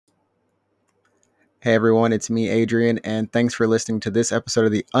Hey everyone, it's me, Adrian, and thanks for listening to this episode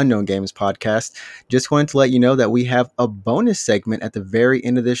of the Unknown Games podcast. Just wanted to let you know that we have a bonus segment at the very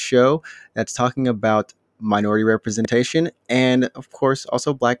end of this show that's talking about minority representation and, of course,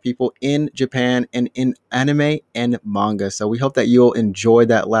 also Black people in Japan and in anime and manga. So we hope that you'll enjoy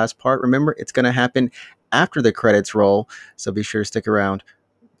that last part. Remember, it's going to happen after the credits roll, so be sure to stick around.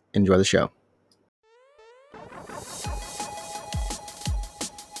 Enjoy the show.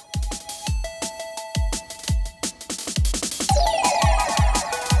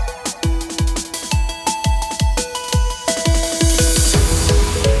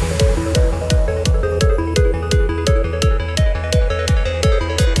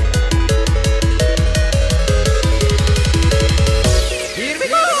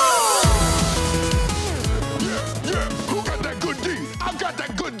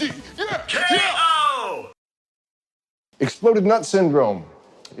 Exploded nut syndrome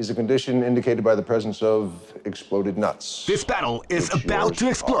is a condition indicated by the presence of exploded nuts. This battle is about to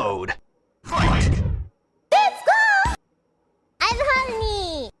explode. Fight! Let's go! I'm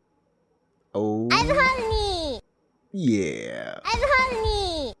Honey! Oh, I'm Honey! yeah. I'm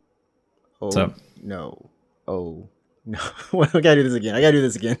Honey! Oh, What's up? no. Oh, no. I gotta do this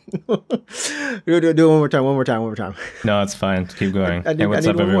again. do it one more time. No, it's fine. Keep going. I need- Hey, what's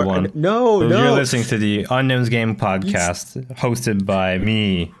I up, need one more. everyone? No. You're listening to the Unknowns Game podcast, hosted by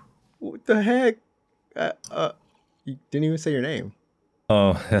me. What the heck? You didn't even say your name.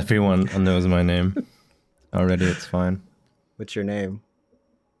 Oh, everyone knows my name already. It's fine. What's your name?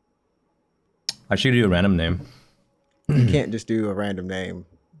 I should do a random name. You can't just do a random name.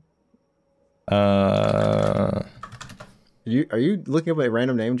 Uh, Are you looking up a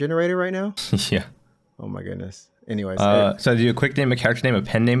random name generator right now? yeah. Oh my goodness. Anyways, So I do a quick name, a character name, a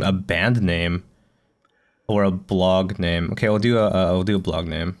pen name, a band name, or a blog name. Okay, we'll do a blog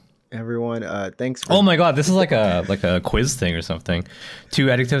name. everyone, thanks for Oh my god, this is like a quiz thing or something. 2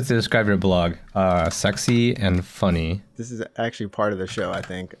 adjectives to describe your blog: sexy and funny. This is actually part of the show, I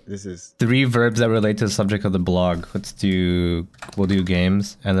think. This is 3 verbs that relate to the subject of the blog. We'll do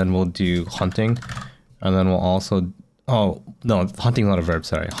games, and then we'll do hunting, and then we'll also, oh no, hunting's not a verb,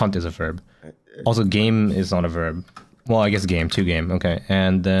 sorry. Hunt is a verb. Also, game is not a verb. Well, I guess game, 2 game, okay.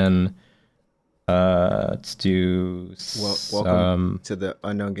 And then let's do welcome to the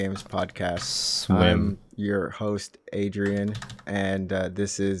Unknown Games podcast. Swim. I'm your host, Adrian, and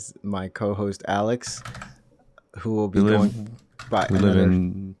this is my co-host, Alex, who will be We live- going by we live another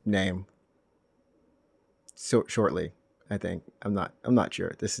in name so shortly. I think I'm not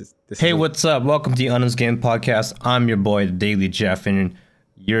sure. This Hey, is what's up? Welcome to the Unknowns Game podcast. I'm your boy, the Daily Jeff, and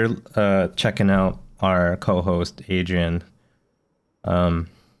you're checking out our co-host, Adrian.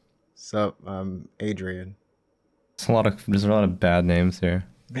 so Adrian. There's a lot of bad names here.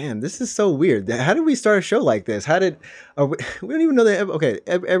 Man, this is so weird. How did we start a show like this? We don't even know that. Okay,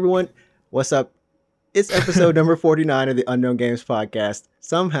 everyone, what's up? It's episode number 49 of the Unknown Games podcast.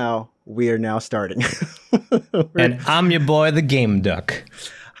 Somehow we are now starting. And I'm your boy, the Game Duck.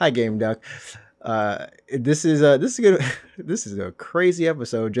 Hi, Game Duck. This is good. This is a crazy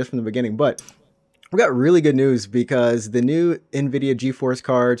episode just from the beginning, but we got really good news because the new NVIDIA GeForce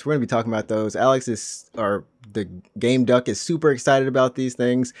cards, we're going to be talking about those. The Game Duck is super excited about these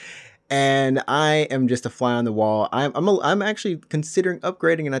things, and I am just a fly on the wall. I'm actually considering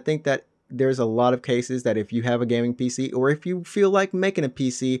upgrading, and I think that there's a lot of cases that if you have a gaming PC or if you feel like making a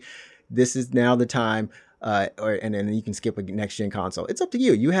PC, this is now the time. And then you can skip a next gen console. It's up to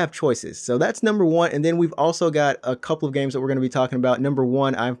you. You have choices. So that's number one. And then we've also got a couple of games that we're going to be talking about. Number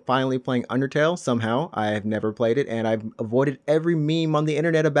one, I'm finally playing Undertale. Somehow I have never played it, and I've avoided every meme on the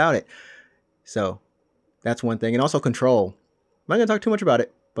internet about it. So that's one thing. And also Control. I'm not going to talk too much about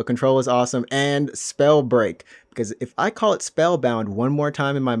it, but Control is awesome. And Spellbreak, because if I call it Spellbound one more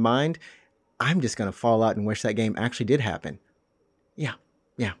time in my mind, I'm just going to fall out and wish that game actually did happen. Yeah.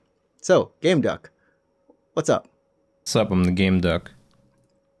 So, Game Duck. What's up? What's up? I'm the Game Duck.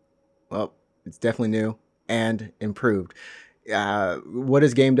 Well, it's definitely new and improved. What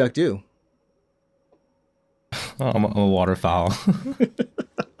does Game Duck do? Oh, I'm a waterfowl.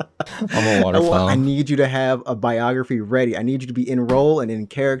 I'm a waterfowl. I need you to have a biography ready. I need you to be in role and in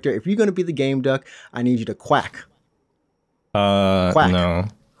character. If you're going to be the Game Duck, I need you to quack. Quack. No.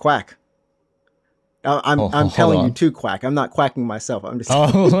 Quack. I'm hold telling you on. to quack. I'm not quacking myself. I'm just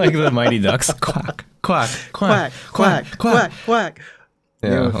Oh, like the Mighty Ducks. Quack, quack, quack, quack, quack, quack. Yeah,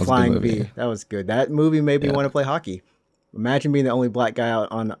 You know, that was a good Flying movie. Bee. That was good. That movie made me Yeah. want to play hockey. Imagine being the only black guy out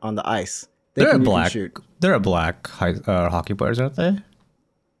on the ice. They're Thinking you can black. shoot. They're a black hockey players, aren't they?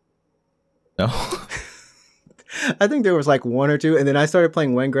 No. I think there was like one or two, and then I started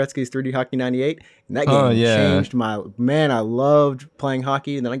playing Wayne Gretzky's 3D Hockey 98, and that game Oh, yeah. changed my man. I loved playing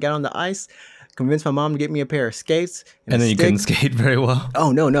hockey, and then I got on the ice, convinced my mom to get me a pair of skates And a then you stick. couldn't skate very well.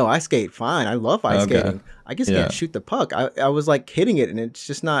 Oh no, I skate fine. I love ice Okay. skating. I just Yeah. can't shoot the puck. I was like hitting it, and it's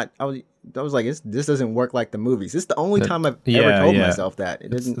just not. I was like, this doesn't work like the movies. This is the only time I've ever Yeah, told yeah. myself that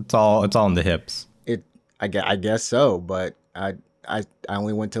it It's, didn't. it's all in the hips. I guess so, but I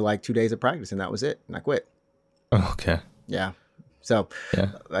only went to like 2 days of practice, and that was it, and I quit. Okay. Yeah. So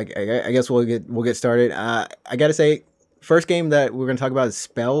Yeah. I guess we'll get started. I gotta say, first game that we're gonna talk about is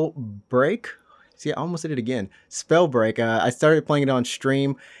Spell Break. See, I almost did it again. Spell Break. I started playing it on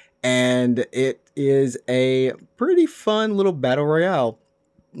stream, and it is a pretty fun little battle royale.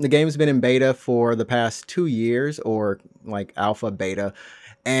 The game's been in beta for the past 2 years, or like alpha beta,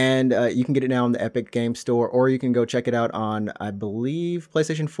 and you can get it now on the Epic Game Store, or you can go check it out on, I believe,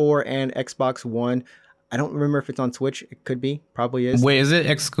 PlayStation 4 and Xbox One. I don't remember if it's on Switch. It could be, probably is. Wait, is it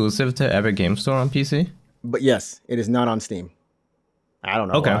exclusive to Epic Game Store on PC? But yes, it is not on Steam. I don't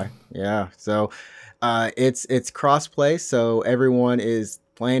know Okay. why. Yeah, so it's cross-play, so everyone is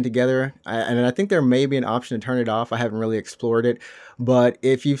playing together. And I think there may be an option to turn it off. I haven't really explored it, but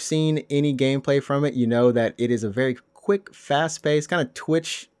if you've seen any gameplay from it, you know that it is a very quick, fast-paced kind of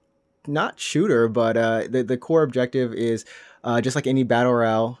Twitch, not shooter, but the core objective is just like any battle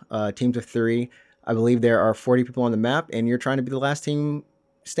royale, teams of 3. I believe there are 40 people on the map, and you're trying to be the last team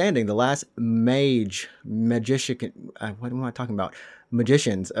standing, the last magician. What am I talking about?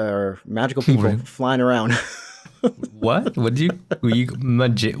 Magicians or magical people Right. flying around. What? What do you?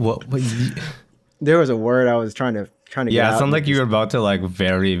 What you, There was a word I was trying to get yeah, out. it sounded like and you were just- about to like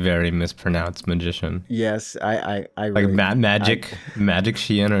very, very mispronounce magician. Yes, I Like really, magic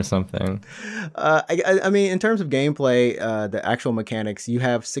Sheehan or something. I mean, in terms of gameplay, the actual mechanics, you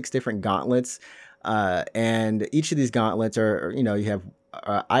have 6 different gauntlets, and each of these gauntlets are, you have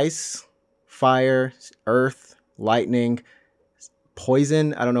ice, fire, earth, lightning,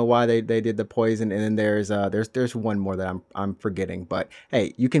 poison. I don't know why they did the poison, and then there's one more that I'm forgetting. But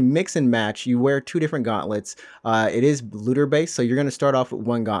hey, you can mix and match. You wear 2 different gauntlets. It is looter based, so you're gonna start off with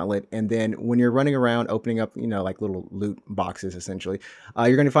one gauntlet, and then when you're running around opening up, like little loot boxes, essentially,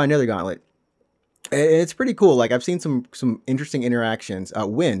 you're gonna find another gauntlet. And it's pretty cool. Like I've seen some interesting interactions.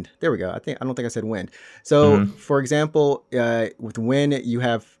 Wind. There we go. I don't think I said wind. So for example, with wind, you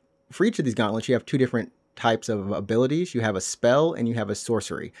have, for each of these gauntlets, you have 2 different types of abilities. You have a spell and you have a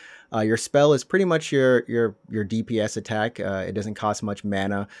sorcery. Your spell is pretty much your DPS attack. It doesn't cost much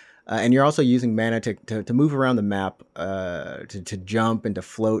mana. And you're also using mana to move around the map, to jump and to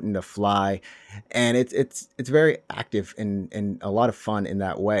float and to fly. And it's very active and a lot of fun in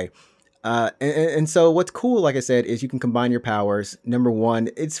that way. And so what's cool, like I said, is you can combine your powers. Number one,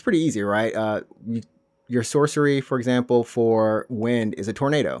 it's pretty easy, right? Your sorcery, for example, for wind is a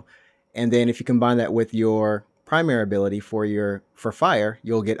tornado. And then if you combine that with your primary ability for fire,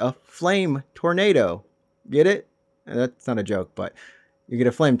 you'll get a flame tornado. Get it? And that's not a joke, but you get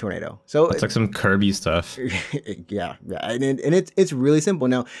a flame tornado. So It's like some Kirby stuff. yeah, and it's really simple.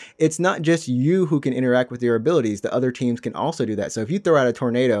 Now, it's not just you who can interact with your abilities. The other teams can also do that. So if you throw out a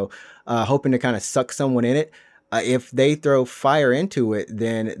tornado, hoping to kind of suck someone in it, if they throw fire into it,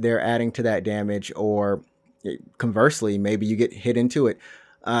 then they're adding to that damage. Or conversely, maybe you get hit into it.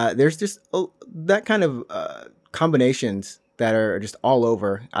 There's just that kind of combinations that are just all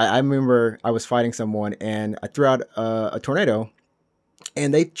over. I remember I was fighting someone and I threw out a tornado.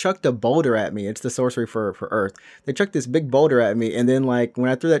 And they chucked a boulder at me. It's the sorcery for Earth. They chucked this big boulder at me, and then like when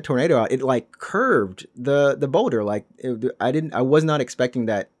I threw that tornado out, it like curved the boulder. Like I was not expecting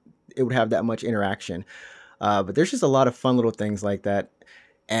that it would have that much interaction. But there's just a lot of fun little things like that.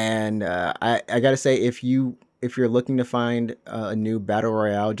 And I gotta say, if you're looking to find a new battle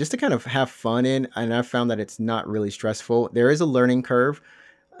royale just to kind of have fun in, and I've found that it's not really stressful. There is a learning curve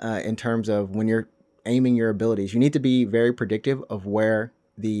in terms of when you're aiming your abilities. You need to be very predictive of where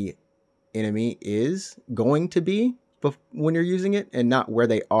the enemy is going to be when you're using it, and not where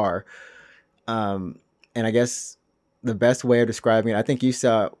they are. And I guess the best way of describing it, I think you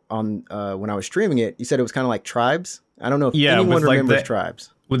saw on when I was streaming it, you said it was kind of like Tribes. I don't know if anyone with like remembers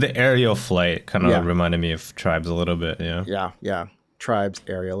Tribes. With the aerial flight, kind of Yeah. reminded me of Tribes a little bit. Yeah. Yeah. Tribes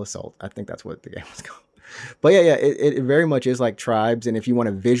Aerial Assault. I think that's what the game was called. But yeah, it very much is like Tribes. And if you want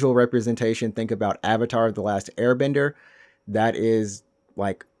a visual representation, think about Avatar: The Last Airbender. That is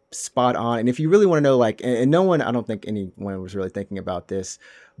like spot on. And if you really want to know, like, and no one, I don't think anyone was really thinking about this,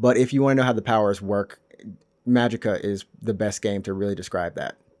 but if you want to know how the powers work, Magicka is the best game to really describe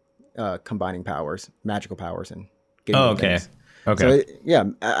that. Combining powers, magical powers, and getting Oh, new okay. things. Okay. So yeah,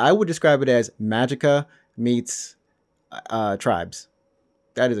 I would describe it as Magicka meets tribes.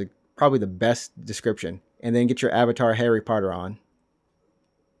 That is probably the best description. And then get your avatar Harry Potter on.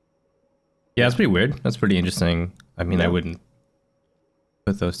 Yeah, that's pretty weird. That's pretty interesting. I mean, Yeah. I wouldn't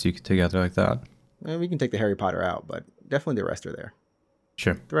put those two together like that. We can take the Harry Potter out, but definitely the rest are there.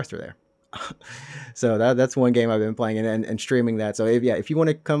 Sure. The rest are there. So that's one game I've been playing and streaming that. So if you want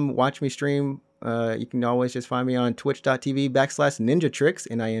to come watch me stream, you can always just find me on twitch.tv/ninjatrix,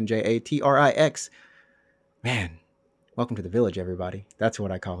 NinjaTrix. Man, welcome to the village, everybody. That's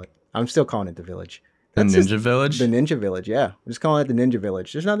what I call it. I'm still calling it the village. The That's Ninja just Village? The Ninja Village, yeah. I'm just calling it the Ninja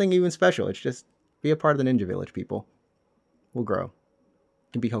Village. There's nothing even special. It's just be a part of the Ninja Village, people. We'll grow. You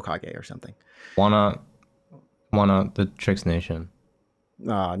can be Hokage or something. Why not the Tricks Nation?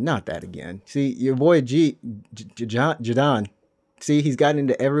 Not that again. See, your boy Jadon. See, he's gotten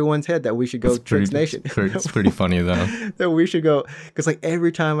into everyone's head that we should go Tricks Nation. It's pretty funny though. That we should go, because like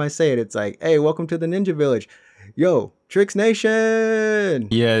every time I say it, it's like, hey, welcome to the Ninja Village. Yo, Tricks Nation.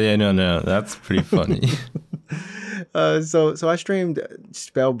 Yeah, no, that's pretty funny. So I streamed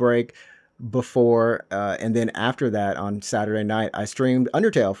Spellbreak before, and then after that on Saturday night, I streamed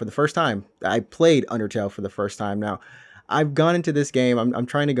Undertale for the first time. I played Undertale for the first time. Now, I've gone into this game. I'm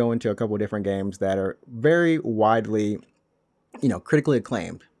trying to go into a couple of different games that are very widely, critically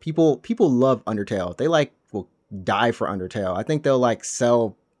acclaimed. People love Undertale. They will die for Undertale. I think they'll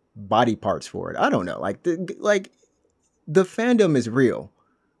sell body parts for it. I don't know. The fandom is real.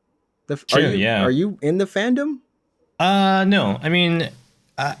 Yeah. Are you in the fandom? No. I mean,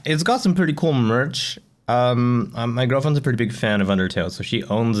 it's got some pretty cool merch. My girlfriend's a pretty big fan of Undertale, so she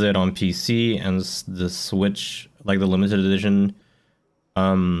owns it on PC and the Switch, like the limited edition.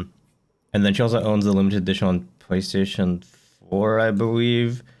 And then she also owns the limited edition on PlayStation 4, I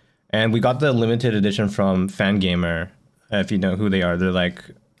believe. And we got the limited edition from Fangamer, if you know who they are. They're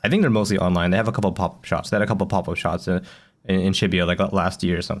I think they're mostly online. They have a couple pop-up shops. They had a couple pop-up shops in Shibuya last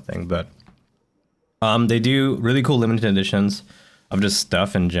year or something. But they do really cool limited editions of just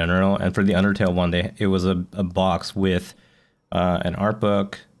stuff in general. And for the Undertale one, it was a box with an art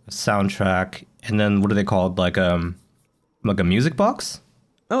book, a soundtrack, and then what are they called? Like a music box?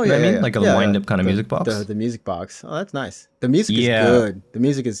 Oh You know yeah, what I mean? yeah. Like a Yeah, wind-up kind of music box? The music box. Oh, that's nice. The music is Yeah. good. The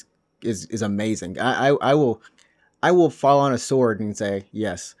music is amazing. I will fall on a sword and say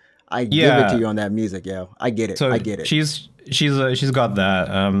yes. I give it Yeah. to you on that music, yo. I get it. So I get it. She's got that.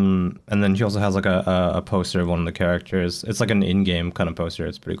 And then she also has a poster of one of the characters. It's like an in-game kind of poster.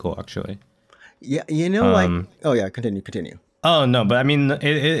 It's pretty cool actually. Yeah, oh yeah, continue. Oh no, but I mean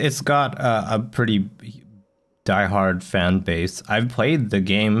it's got a pretty diehard fan base. I've played the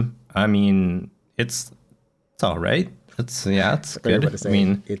game. I mean it's all right. It's They're good. about to say, I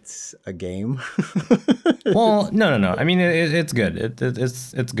mean, it's a game. well, no. I mean, it's good.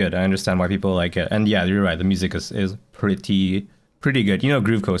 It's good. I understand why people like it. And yeah, you're right. The music is pretty good. You know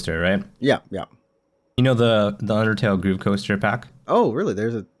Groove Coaster, right? Yeah. You know the Undertale Groove Coaster pack? Oh, really?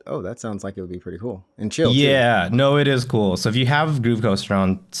 That sounds like it would be pretty cool. And chill, too. Yeah, no, it is cool. So if you have Groove Coaster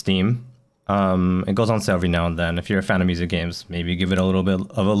on Steam, it goes on sale every now and then. If you're a fan of music games, maybe give it a little bit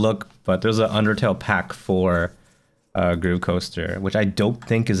of a look. But there's an Undertale pack for Groove Coaster, which I don't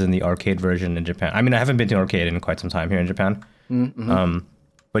think is in the arcade version in Japan. I mean, I haven't been to an arcade in quite some time here in Japan. Mm-hmm.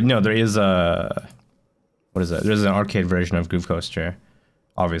 But no, there is what is it? There's an arcade version of Groove Coaster,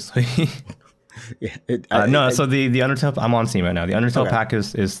 obviously. Yeah. So the Undertale, I'm on Steam right now. The Undertale Okay. pack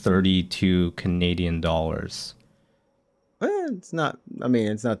is 32 Canadian dollars. It's not. I mean,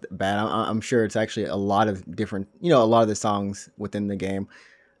 it's not bad. I'm sure it's actually a lot of different. A lot of the songs within the game.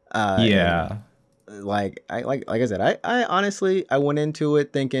 Yeah. Like I said, I honestly I went into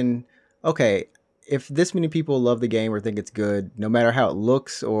it thinking, okay, if this many people love the game or think it's good, no matter how it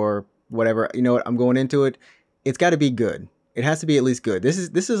looks or whatever, you know what, I'm going into it, it's got to be good. It has to be at least good. This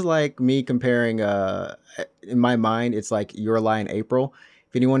is like me comparing. In my mind, it's like Your Lie in April.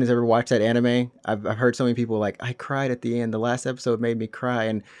 If anyone has ever watched that anime, I've heard so many people I cried at the end. The last episode made me cry,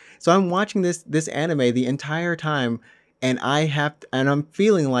 and so I'm watching this anime the entire time, and I'm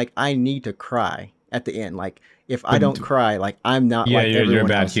feeling like I need to cry at the end. Like if I don't cry, I'm not like you're everyone a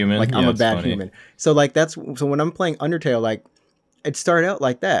bad else. human. Like I'm Yeah, a it's bad funny. human. So so when I'm playing Undertale, it started out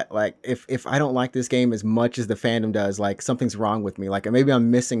like that. Like if I don't like this game as much as the fandom does, something's wrong with me. Maybe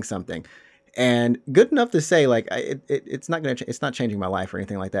I'm missing something. And good enough to say it's not changing my life or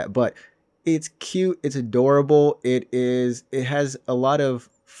anything like that. But it's cute. It's adorable. It has a lot of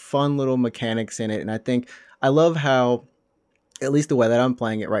fun little mechanics in it. And I think I love how, at least the way that I'm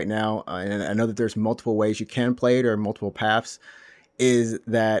playing it right now, and I know that there's multiple ways you can play it or multiple paths. is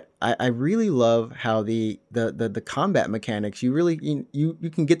that I really love how the combat mechanics. You really you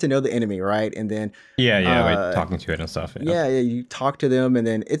can get to know the enemy, right? And then Yeah, by talking to it and stuff. yeah, you talk to them, and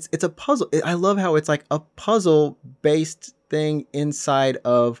then it's a puzzle. I love how it's like a puzzle based thing inside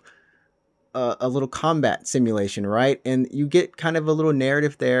of a little combat simulation, right? And you get kind of a little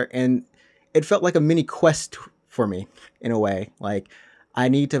narrative there, and it felt like a mini quest for me in a way. Like I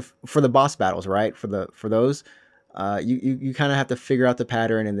need to for the boss battles, right? For those, you kind of have to figure out the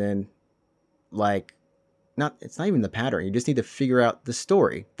pattern, and then like it's not even the pattern. You just need to figure out the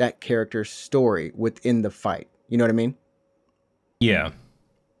story, that character's story within the fight. You know what I mean? Yeah.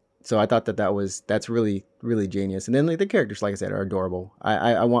 So I thought that's really, really genius. And then like, the characters, like I said, are adorable.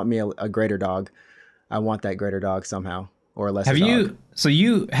 I want me a greater dog. I want that greater dog somehow, or a lesser Have dog. you? So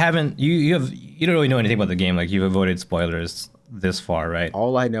you haven't? You don't really know anything about the game. Like you've avoided spoilers this far, right?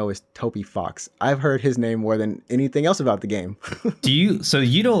 All I know is Toby Fox. I've heard his name more than anything else about the game. Do you? So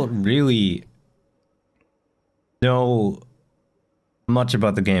you don't really know much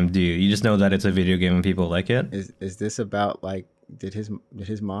about the game, do you? You just know that it's a video game and people like it. Is this about like did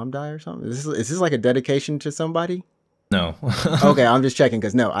his mom die or something? Is this like a dedication to somebody? No. Okay, I'm just checking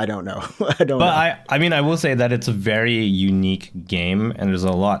because no, I don't know. I don't know. But I mean, I will say that it's a very unique game, and there's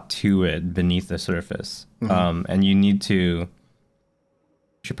a lot to it beneath the surface. And you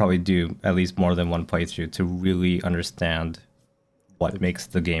should probably do at least more than one playthrough to really understand what makes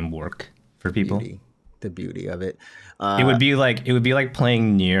the game work for people. The beauty of it. It would be like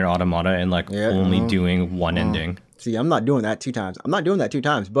playing Nier Automata and like only doing one ending. See, I'm not doing that 2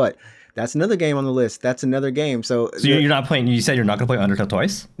 times. But that's another game on the list. That's another game. So you're not playing. You said you're not gonna play Undertale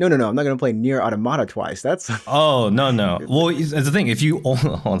twice. No. I'm not gonna play Nier Automata twice. That's oh no. Well, it's the thing. If you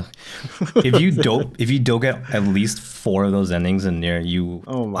if you don't get at least 4 of those endings in Nier,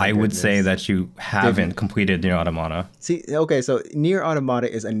 I would say that you haven't completed Nier Automata. See, okay, so Nier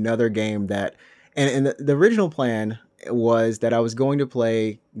Automata is another game that, and the original plan was that I was going to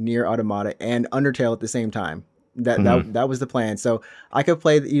play Nier Automata and Undertale at the same time. That was the plan. So I could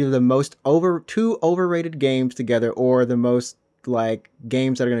play either the most two overrated games together, or the most like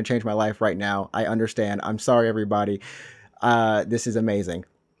games that are going to change my life right now. I understand. I'm sorry, everybody. This is amazing.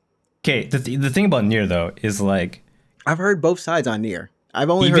 Okay, the thing about Nier though is like I've heard both sides on Nier. I've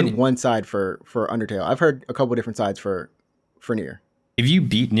only heard one side for Undertale. I've heard a couple different sides for Nier. If you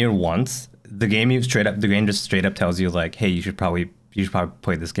beat Nier once, the game just straight up tells you like, hey, you should probably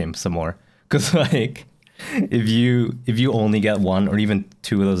play this game some more, because like. If you only get 1 or even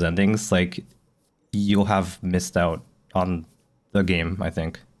 2 of those endings, like you'll have missed out on the game, I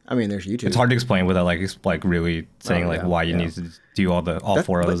think. I mean, there's YouTube. It's hard to explain without like really saying why you need to do all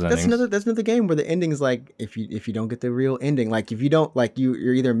 4 of those endings. That's another game where the ending is like if you don't get the real ending, like if you don't like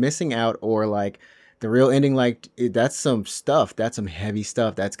you're either missing out, or like the real ending, like that's some stuff. That's some heavy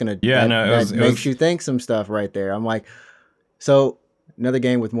stuff. That's gonna that makes you think some stuff right there. I'm like, so another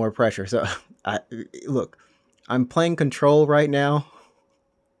game with more pressure. So. Look, I'm playing Control right now.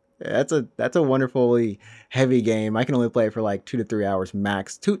 That's a wonderfully heavy game. I can only play it for like 2 to 3 hours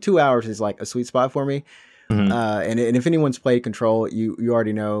max. 2 hours is like a sweet spot for me. And if anyone's played Control, you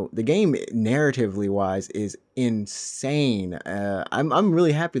already know the game narratively wise is insane. I'm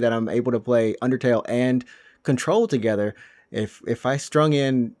really happy that I'm able to play Undertale and Control together. If I strung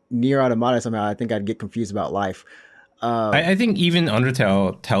in Nier Automata somehow, I think I'd get confused about life. I think even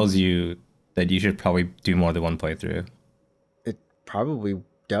Undertale tells you that you should probably do more than one playthrough. It probably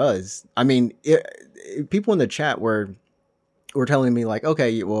does. I mean, people in the chat were telling me like,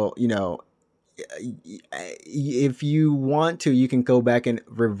 okay, well, you know, if you want to, you can go back and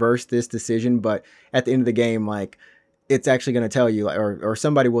reverse this decision, but at the end of the game, like, it's actually going to tell you, or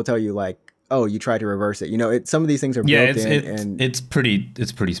somebody will tell you, like, oh, you tried to reverse it. You know, some of these things are built in, and it's pretty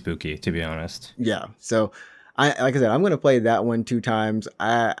spooky, to be honest. Yeah. So, like I said, I'm going to play that one 2 times.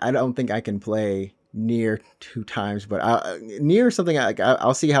 I don't think I can play Nier 2 times, but Nier is something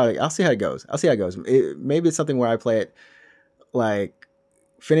I'll see how it goes. Maybe it's something where I play it, like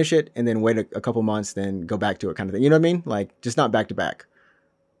finish it and then wait a couple months, then go back to it, kind of thing. You know what I mean? Like just not back to back.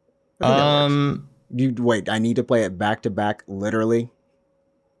 I need to play it back to back, literally.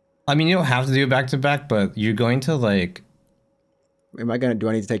 I mean, you don't have to do it back to back, but you're going to like. Do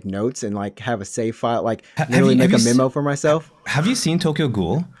I need to take notes and like have a save file, like literally make a memo for myself? Have you seen Tokyo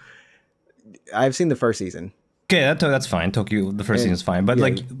Ghoul? I've seen the first season. Okay, that's fine. The first season is fine. But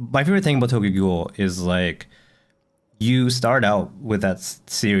like my favorite thing about Tokyo Ghoul is like you start out with that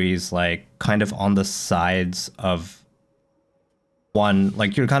series like kind of on the sides of one,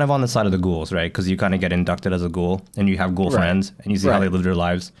 like you're kind of on the side of the ghouls, right? Because you kind of get inducted as a ghoul and you have ghoul friends and you see how they live their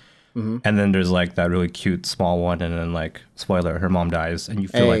lives. And then there's like that really cute small one, and then like spoiler, her mom dies, and you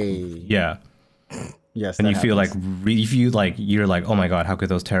feel Hey. like yeah, Yes, and that you feel like happens. if you like you're like, oh my god, how could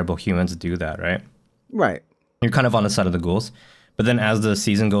those terrible humans do that, right? Right. You're kind of on the side of the ghouls. But then as the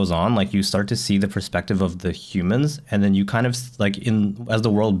season goes on, like you start to see the perspective of the humans, and then you kind of like as the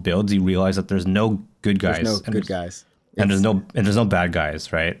world builds, you realize that there's no good guys. There's no and good guys. and there's no bad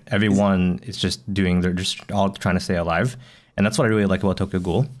guys, right? Everyone is just they're just all trying to stay alive. And that's what I really like about Tokyo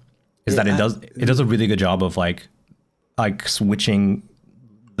Ghoul, is that it does a really good job of like switching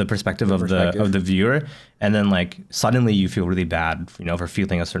the perspective of the viewer, and then like suddenly you feel really bad, for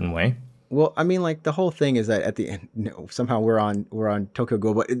feeling a certain way. Well, I mean, like the whole thing is that at the end, somehow we're on Tokyo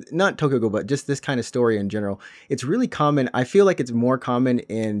Ghoul, but not Tokyo Ghoul, but just this kind of story in general. It's really common. I feel like it's more common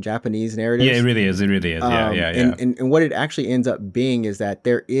in Japanese narratives. Yeah, it really is. It really is. Yeah. And what it actually ends up being is that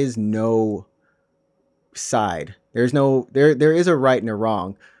there is no side. There's no there is a right and a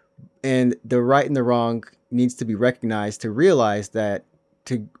wrong, and the right and the wrong needs to be recognized to realize that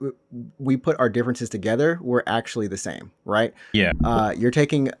we put our differences together, we're actually the same, right? Yeah. You're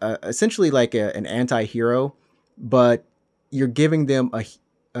taking essentially like an anti-hero, but you're giving them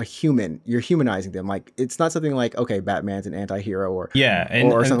a human. You're humanizing them. Like it's not something like, okay, Batman's an anti-hero or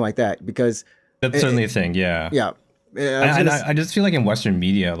something like that, because that's certainly a thing. Yeah. Yeah. I just feel like in Western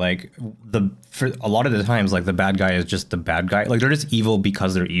media, like for a lot of the times, like the bad guy is just the bad guy. Like they're just evil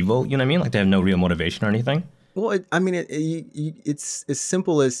because they're evil. You know what I mean? Like they have no real motivation or anything. Well, it's as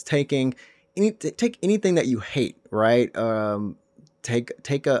simple as take anything that you hate, right?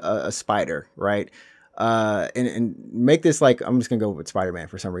 Take a spider, right? And make this like, I'm just gonna go with Spider-Man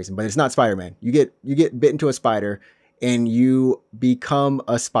for some reason, but it's not Spider-Man. You get bit into a spider, and you become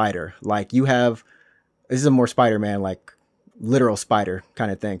a spider. Like this is a more Spider-Man, like literal spider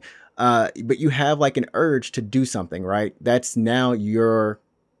kind of thing. But you have like an urge to do something, right? That's now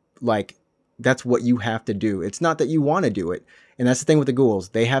that's what you have to do. It's not that you want to do it. And that's the thing with the ghouls.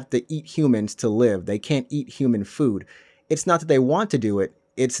 They have to eat humans to live. They can't eat human food. It's not that they want to do it.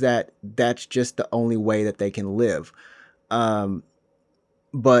 It's that that's just the only way that they can live. But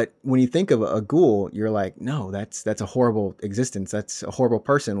when you think of a ghoul, you're like, no, that's a horrible existence. That's a horrible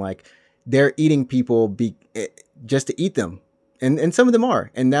person. Like they're eating people just to eat them. And some of them are.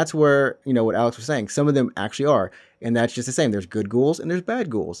 And that's where, what Alex was saying, some of them actually are. And that's just the same. There's good ghouls and there's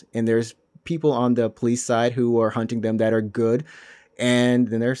bad ghouls. And there's people on the police side who are hunting them that are good. And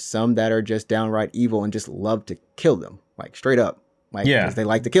then there's some that are just downright evil and just love to kill them, like straight up. Like, because they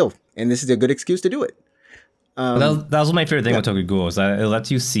like to kill. And this is a good excuse to do it. That was my favorite thing with Tokyo Ghoul, is that it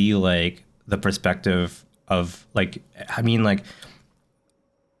lets you see like the perspective of like, I mean, like,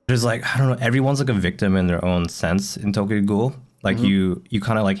 there's like, I don't know, everyone's like a victim in their own sense in Tokyo Ghoul. Like you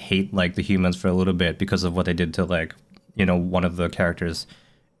kind of like hate like the humans for a little bit because of what they did to like, one of the characters.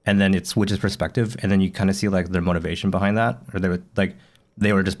 And then it switches perspective, and then you kind of see like their motivation behind that, or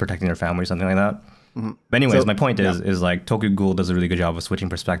they were just protecting their family or something like that. But anyways, my point is like Tokyo Ghoul does a really good job of switching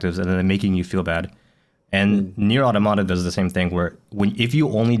perspectives and then making you feel bad. And Nier Automata does the same thing, where if you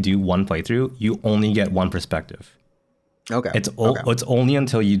only do one playthrough, you only get one perspective. Okay. It's only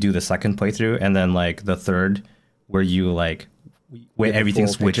until you do the second playthrough and then like the third, where you like when everything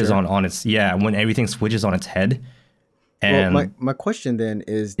switches on its when everything switches on its head. And well, my question then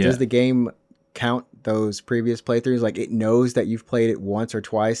is, does the game count those previous playthroughs? Like it knows that you've played it once or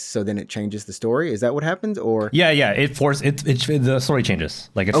twice, so then it changes the story? Is that what happens? Or the story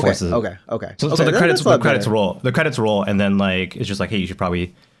changes. Like it forces. Okay. So the credits roll. The credits roll, and then like it's just like, hey, you should probably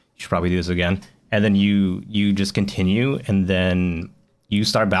do this again. And then you just continue, and then you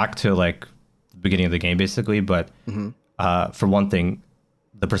start back to like the beginning of the game basically. But for one thing,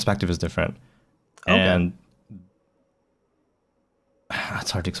 the perspective is different. And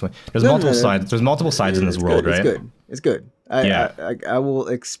it's hard to explain. There's multiple sides. There's multiple sides in this world, right? It's good. I will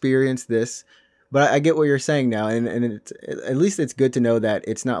experience this, but I get what you're saying now, and it's, at least it's good to know that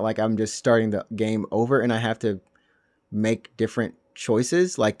it's not like I'm just starting the game over and I have to make different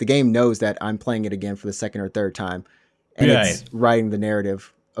choices. Like the game knows that I'm playing it again for the second or third time, and it's writing the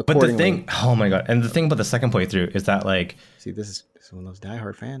narrative accordingly. But the thing, oh my god, and the thing about the second playthrough is that like, see, this is one of those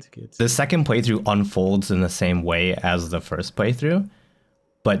diehard fans, kids. The second playthrough unfolds in the same way as the first playthrough.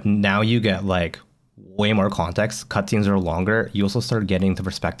 But now you get like way more context. Cutscenes are longer. You also start getting the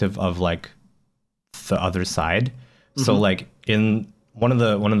perspective of like the other side. So like in one of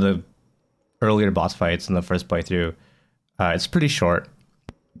the earlier boss fights in the first playthrough, it's pretty short.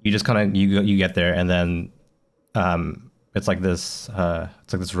 You just kind of you get there, and then it's like this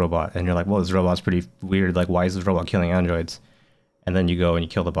robot, and you're like, well, this robot's pretty weird. Like, why is this robot killing androids? And then you go and you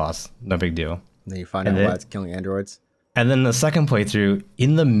kill the boss. No big deal. And then you find out why it's killing androids. And then the second playthrough,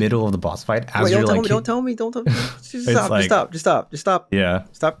 in the middle of the boss fight, as Wait, you're don't tell me. Just stop. like- Just stop. yeah,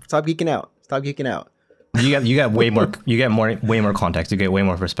 Stop geeking out. Stop geeking out. you get way more context. You get way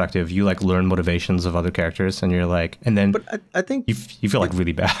more perspective. You like learn motivations of other characters, and you're like, and then But I think you feel like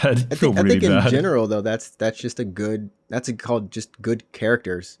really bad. I think in general though that's just called just good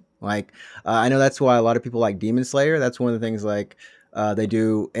characters. Like I know that's why a lot of people like Demon Slayer. That's one of the things like they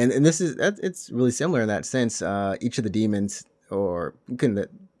do, and it's really similar in that sense. Each of the demons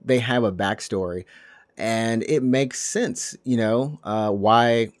they have a backstory, and it makes sense. You know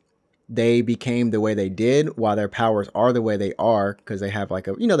why they became the way they did, why their powers are the way they are, because they have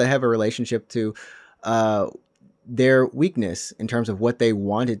they have a relationship to their weakness in terms of what they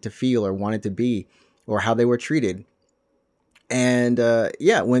wanted to feel or wanted to be or how they were treated. And when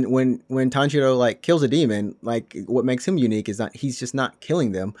Tanjiro like kills a demon, like what makes him unique is he's just not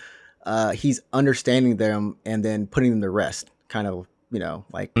killing them. He's understanding them and then putting them to rest. Kind of,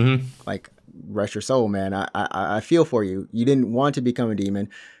 like rest your soul, man. I feel for you. You didn't want to become a demon.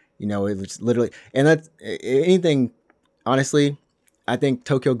 It was literally, and that's anything. Honestly, I think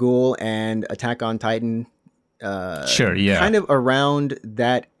Tokyo Ghoul and Attack on Titan, kind of around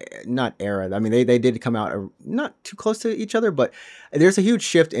that not era. I mean, they did come out not too close to each other, but there's a huge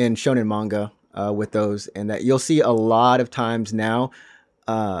shift in shonen manga with those, and that you'll see a lot of times now.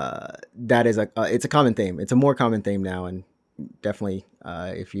 That is it's a common theme. It's a more common theme now, and definitely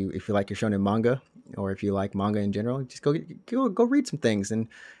if you like your shonen manga or if you like manga in general, just go read some things and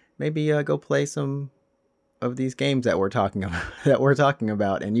maybe go play some of these games that we're talking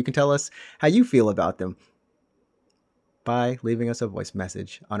about, and you can tell us how you feel about them by leaving us a voice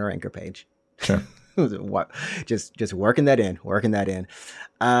message on our Anchor page. Sure. just working that in.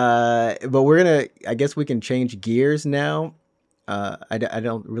 But I guess we can change gears now. I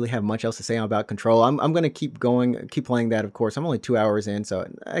don't really have much else to say about Control. I'm gonna keep playing that. Of course, I'm only 2 hours in,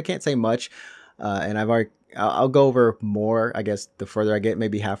 so I can't say much. And I'll go over more, I guess, the further I get,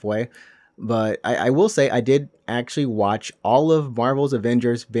 maybe halfway. But I will say I did actually watch all of Marvel's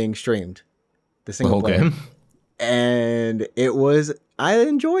Avengers being streamed, the single player, and I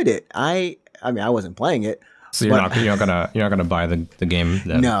enjoyed it. I mean, I wasn't playing it. So you're not gonna buy the game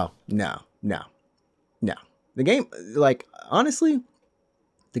then? No. The game, like, honestly,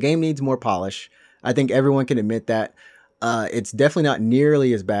 the game needs more polish. I think everyone can admit that. It's definitely not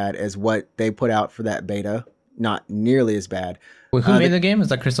nearly as bad as what they put out for that beta. Not nearly as bad. Wait, who made the game? Is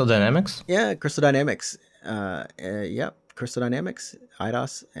that Crystal Dynamics? Yeah, Crystal Dynamics. Yep, Crystal Dynamics,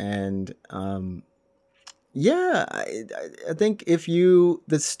 Eidos, and I think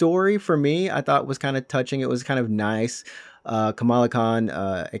the story for me, I thought was kind of touching. It was kind of nice. Kamala Khan,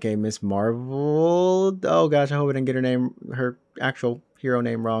 aka Miss Marvel. Oh gosh, I hope I didn't get her actual hero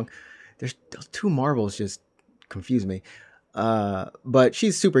name wrong. There's those two Marvels just confuse me. But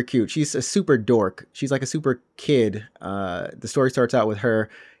she's super cute. She's a super dork. She's like a super kid. The story starts out with her.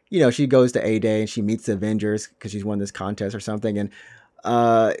 She goes to A-Day and she meets the Avengers because she's won this contest or something, and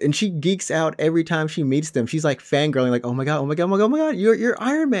she geeks out every time she meets them. She's like fangirling, like, oh my god, you're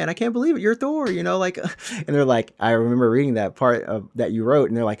Iron Man. I can't believe it. You're Thor, like, and they're like, I remember reading that part of that you wrote,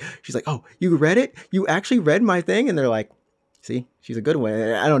 and they're like, she's like, oh, you read it? You actually read my thing? And they're like, see, she's a good one.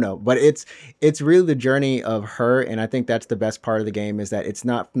 I don't know, but it's really the journey of her, and I think that's the best part of the game, is that it's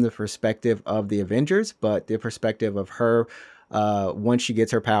not from the perspective of the Avengers, but the perspective of her once she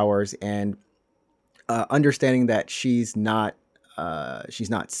gets her powers, and understanding that she's not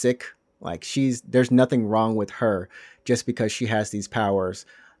sick. Like, there's nothing wrong with her just because she has these powers,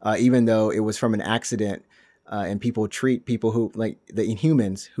 even though it was from an accident. And people treat people who, like the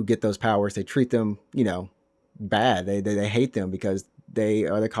Inhumans who get those powers, they treat them, bad. They hate them because they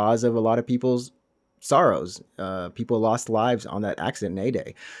are the cause of a lot of people's sorrows. People lost lives on that accident in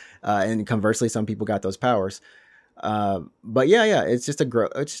A-Day. And conversely, some people got those powers. But it's just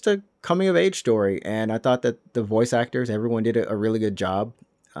a coming of age story, and I thought that the voice actors, everyone did a really good job.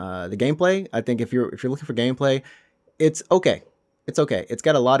 The gameplay, I think if you're looking for gameplay, it's okay. It's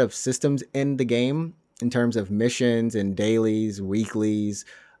got a lot of systems in the game in terms of missions and dailies, weeklies,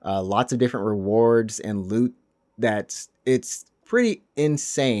 lots of different rewards and loot. It's pretty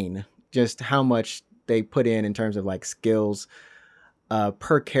insane just how much they put in terms of like skills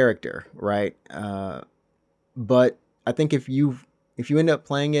per character, right? But I think if you end up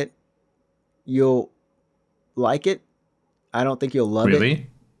playing it, you'll like it. I don't think you'll love it. Really?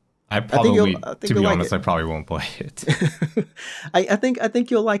 To be honest, I probably won't play it. I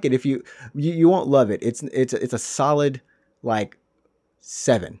think you'll like it. If you won't love it. It's a solid like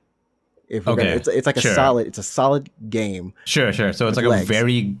 7. It's like a solid game. Sure. So it's like a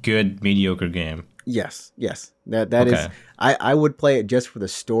very good mediocre game. Yes, yes. That is. Okay. I would play it just for the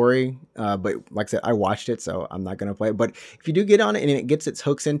story, but like I said, I watched it, so I'm not gonna play it. But if you do get on it and it gets its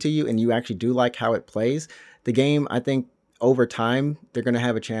hooks into you, and you actually do like how it plays, the game, I think over time they're gonna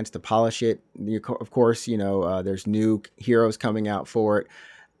have a chance to polish it. Of course, there's new heroes coming out for it,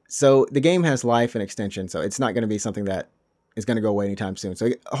 so the game has life and extension. So it's not gonna be something that is gonna go away anytime soon. So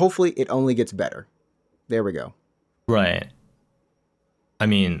hopefully, it only gets better. There we go. Right. I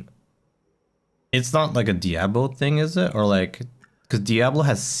mean, it's not like a Diablo thing, is it? Or like, because Diablo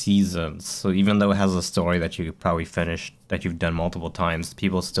has seasons, so even though it has a story that you could probably finish, that you've done multiple times,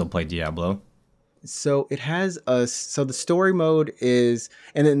 people still play Diablo. So it has so the story mode is,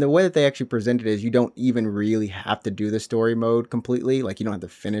 and then the way that they actually present it is you don't even really have to do the story mode completely. Like you don't have to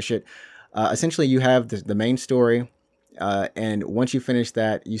finish it. Essentially, you have the main story, and once you finish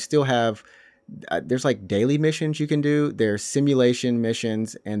that, you still have there's like daily missions you can do. There's simulation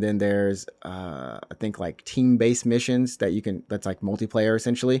missions, and then there's I think like team-based missions that you can. That's like multiplayer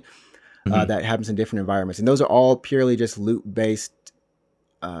essentially. That happens in different environments, and those are all purely just loot-based.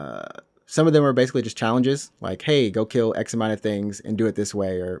 Some of them are basically just challenges, like, hey, go kill X amount of things and do it this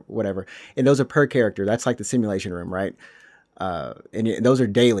way or whatever. And those are per character. That's like the simulation room, right? Those are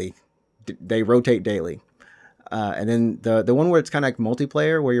daily. They rotate daily. And then the one where it's kind of like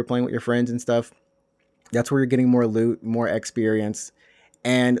multiplayer, where you're playing with your friends and stuff, that's where you're getting more loot, more experience.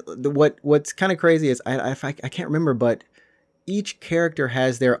 And what's kind of crazy is, I can't remember, but each character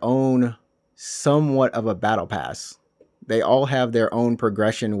has their own somewhat of a battle pass. They all have their own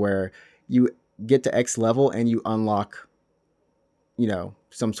progression where you get to X level and you unlock,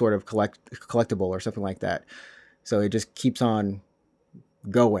 some sort of collectible or something like that. So it just keeps on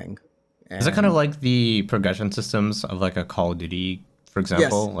going. Is it kind of like the progression systems of like a Call of Duty, for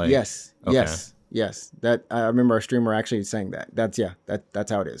example? Yes, Okay. yes. That I remember a streamer actually saying that. That's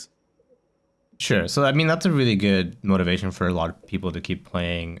how it is. Sure. So I mean, that's a really good motivation for a lot of people to keep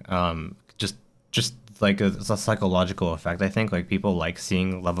playing. Just like it's a psychological effect. I think like people like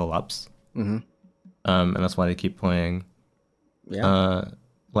seeing level ups. Mm-hmm. And that's why they keep playing. Yeah.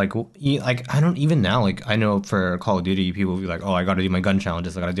 Like I don't even now, like I know for Call of Duty people will be like, oh, I gotta do my gun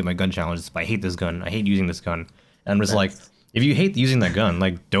challenges, but I hate this gun, I hate using this gun. And I'm just like, if you hate using that gun,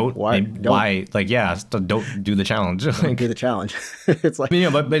 like don't do the challenge. Like, do the challenge. It's like,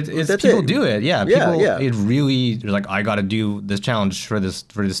 but it's that's people it. do it. Yeah, Yeah, people yeah. it really, they're like, I gotta do this challenge for this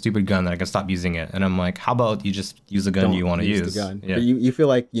stupid gun that I can stop using it. And I'm like, how about you just use the gun don't you want to use? the gun. Yeah. But you feel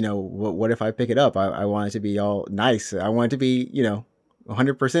like, what if I pick it up? I want it to be all nice. I want it to be,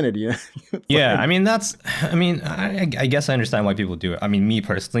 100%ed, Yeah, I mean I guess I understand why people do it. I mean, me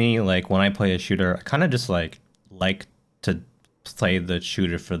personally, like when I play a shooter, I kind of just like to play the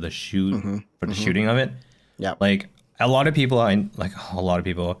shooter for the shooting of it. Yeah. Like a lot of people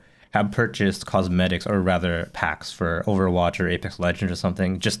have purchased cosmetics, or rather packs, for Overwatch or Apex Legends or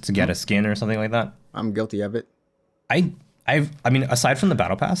something, just to get a skin or something like that. I'm guilty of it. I mean, aside from the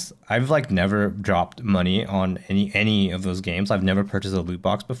battle pass, I've like never dropped money on any of those games. I've never purchased a loot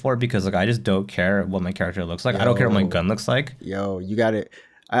box before because like I just don't care what my character looks like. I don't care what my gun looks like. Yo, you got it.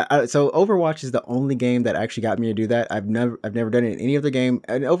 So Overwatch is the only game that actually got me to do that. I've never done it in any other game.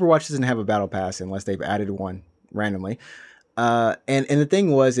 And Overwatch doesn't have a battle pass unless they've added one randomly. And the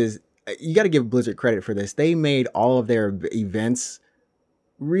thing is you got to give Blizzard credit for this. They made all of their events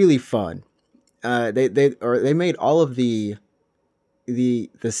really fun. They made all of the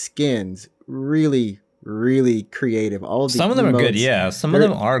skins really creative. All of the some of them are good, emotes, yeah. Some of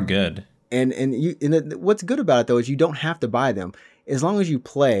them are good. And what's good about it though is you don't have to buy them. As long as you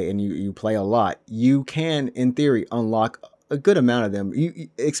play and you play a lot, you can in theory unlock a good amount of them.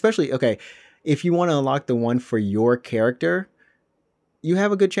 Especially if you want to unlock the one for your character, you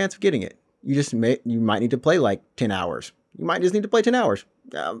have a good chance of getting it. You might need to play like 10 hours. You might just need to play 10 hours,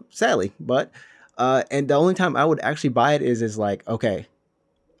 sadly. But and the only time I would actually buy it is like, okay,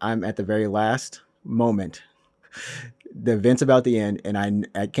 I'm at the very last moment. The event's about to end, and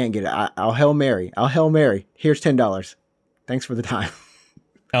I can't get it. I'll Hail Mary. Here's $10. Thanks for the time.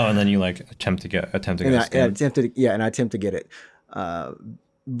 Oh, and then you like attempt to get a skin. I attempt to get it.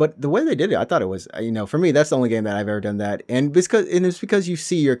 But the way they did it, I thought it was, for me, that's the only game that I've ever done that. And it's because you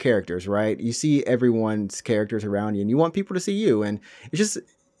see your characters, right? You see everyone's characters around you, and you want people to see you. And it's just,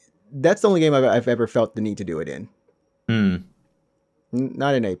 that's the only game I've ever felt the need to do it in.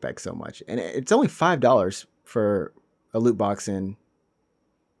 Not in Apex so much. And it's only $5 for a loot box in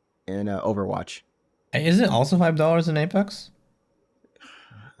Overwatch. Is it also $5 in Apex?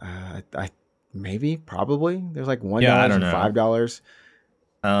 Probably. There's like $1 I don't and know. $5.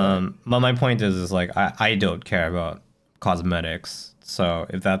 But my point is like I don't care about cosmetics. So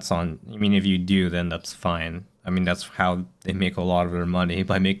if that's on, I mean, if you do, then that's fine. I mean, that's how they make a lot of their money,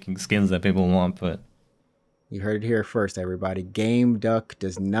 by making skins that people want. But You heard it here first, everybody. Game Duck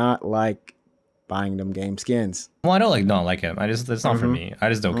does not like buying them game skins. well, I don't not like him. It's not for me. I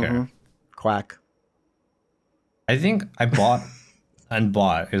just don't care. Quack. I think I bought and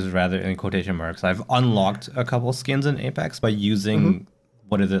bought is rather in quotation marks. I've unlocked a couple skins in Apex by using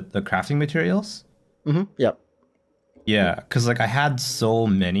what is it, the crafting materials? Yep. Yeah, because like I had so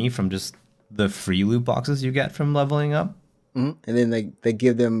many from just the free loot boxes you get from leveling up. And then they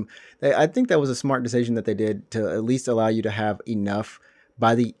give them. I think that was a smart decision that they did to at least allow you to have enough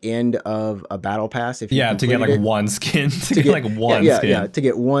by the end of a battle pass. If you Yeah, to get like completed it, one skin, to get like one yeah, skin. yeah, to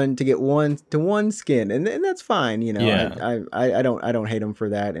get one skin, and that's fine. You know, Yeah. I don't hate them for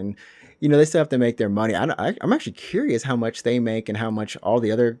that, and you know they still have to make their money. I'm actually curious how much they make and how much all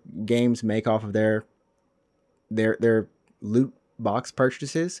the other games make off of their loot box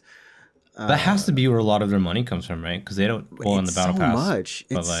purchases. That has to be where a lot of their money comes from, right? Because they don't go on the battle pass. Much.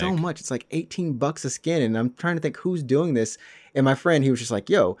 but, It's so like- much. It's like $18 a skin, and I'm trying to think who's doing this. And my friend, he was just like,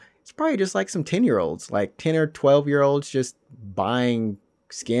 "Yo, it's probably just like some 10-year-olds, like 10 or 12-year-olds, just buying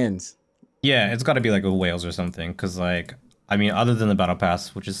skins." Yeah, it's got to be like a Wales or something. Because like, I mean, other than the battle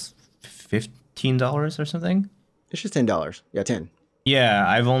pass, which is $15 or something. It's just $10. Yeah, 10. Yeah,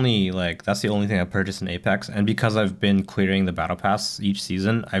 I've only like that's the only thing I purchased in Apex, and because I've been clearing the battle pass each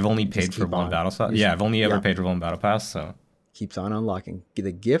season, I've only paid for keep one on. battle pass. You Yeah, just- I've only ever yeah. paid for one battle pass. So Keeps on unlocking.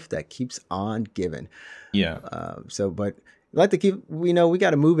 The gift that keeps on giving. yeah, But I'd like to keep, we got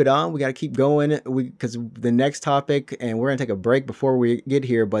to move it on. We got to keep going because the next topic, and we're going to take a break before we get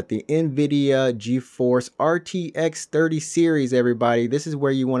here, but the NVIDIA GeForce RTX 30 series, everybody. This is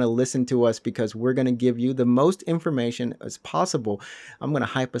where you want to listen to us because we're going to give you the most information as possible. I'm going to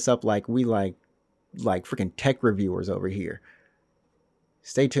hype us up like we like freaking tech reviewers over here.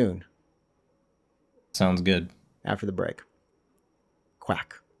 Stay tuned sounds good. after the break.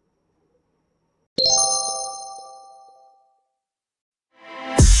 Quack.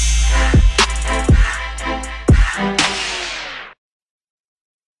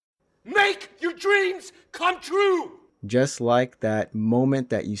 Make your dreams come true! Just like that moment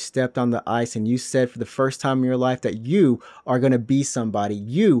that you stepped on the ice and you said for the first time in your life that you are going to be somebody.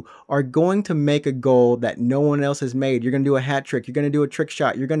 You are going to make a goal that no one else has made. You're going to do a hat trick. You're going to do a trick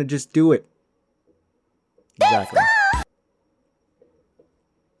shot. You're going to just do it. Exactly.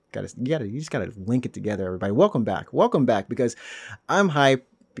 You just gotta link it together, everybody. Welcome back because I'm hyped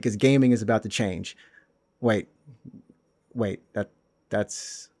because gaming is about to change. Wait,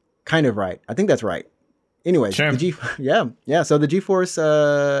 that's kind of right. I think that's right. Anyways, Sure. yeah. So the GeForce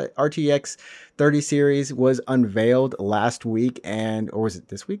RTX 30 series was unveiled last week, or was it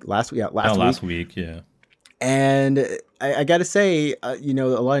this week? Last week, yeah, Last week, yeah. And I got to say, a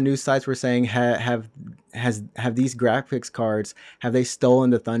lot of news sites were saying have these graphics cards, have they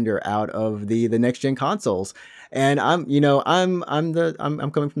stolen the thunder out of the next gen consoles? And I'm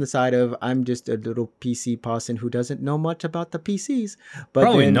coming from the side of I'm just a little PC person who doesn't know much about the PCs. But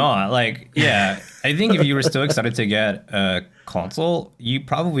Probably then, not. Like, yeah, I think if you were still excited to get a console, you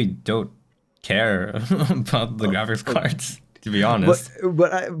probably don't care about the graphics cards. To be honest,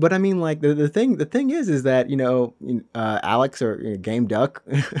 But I mean, like the thing is that Alex or Game Duck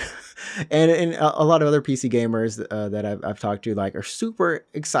and a lot of other PC gamers that I've talked to like are super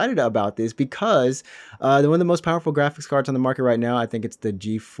excited about this because one of the most powerful graphics cards on the market right now, I think it's the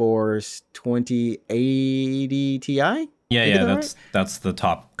GeForce 2080 Ti. yeah, that's the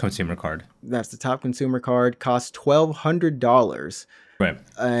top consumer card. That's the top consumer card. Costs $1,200, Right.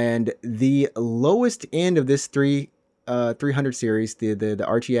 and the lowest end of this 300 series, the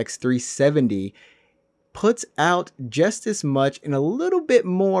RTX 370, puts out just as much and a little bit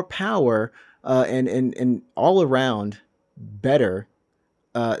more power and all around better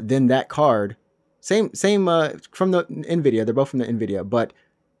than that card. Same from the NVIDIA. They're both from the NVIDIA, but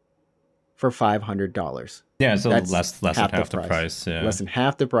for $500. Yeah, so That's less than half the price. Yeah. Less than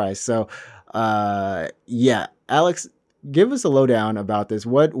half the price. So, yeah, Alex, give us a lowdown about this.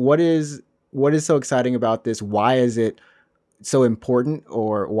 What is so exciting about this? Why is it so important,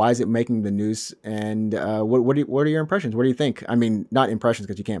 or why is it making the news? And what are your impressions? What do you think? I mean, not impressions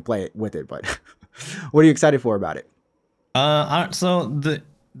because you can't play it with it, but what are you excited for about it?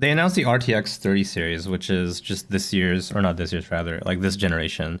 They announced the RTX 30 series, which is just this generation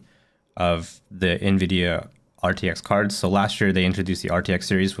of the NVIDIA RTX cards. So last year they introduced the RTX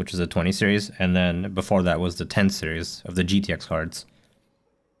series, which is a 20 series, and then before that was the 10 series of the GTX cards.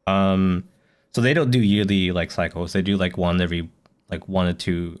 So they don't do yearly like cycles. They do like one every 1 to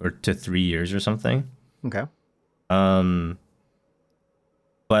 2 or to 3 years or something. Okay. Um,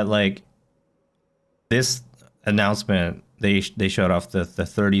 but like this announcement, they showed off the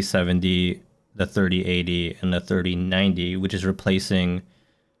 3070, the 3080, and the 3090, which is replacing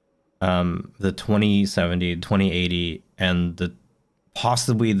the 2070, 2080, and the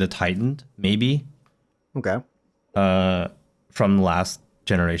possibly the Titan, maybe Okay. from last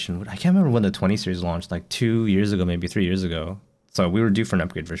generation. I can't remember when the 20 series launched, like 2 years ago, maybe 3 years ago. So we were due for an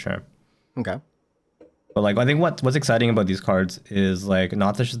upgrade for sure. Okay. But like I think what's exciting about these cards is like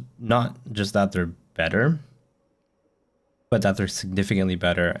not just that they're better, but that they're significantly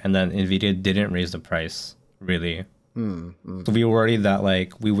better. And then Nvidia didn't raise the price really. So we were worried that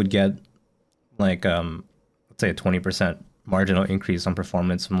like we would get like let's say a 20% marginal increase on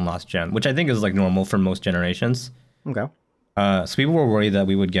performance from last gen, which I think is like normal for most generations. Okay. So people were worried that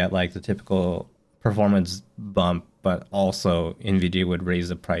we would get like the typical performance bump, but also Nvidia would raise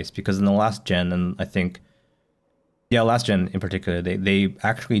the price because in the last gen, and I think, yeah, last gen in particular, they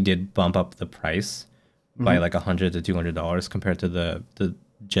actually did bump up the price by like $100 to $200 compared to the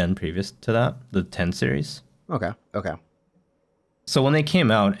gen previous to that, the 10 series. Okay. Okay. So when they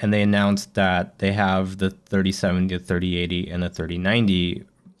came out and they announced that they have the 3070, the 3080, and the 3090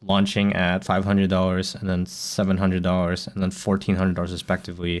 launching at $500 and then $700 and then $1,400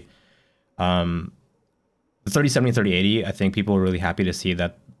 respectively. The 3070 and 3080, I think people were really happy to see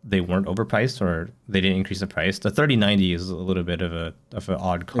that they weren't overpriced or they didn't increase the price. The 3090 is a little bit of an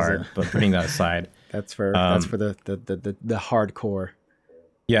odd card, but putting that aside, That's for the hardcore.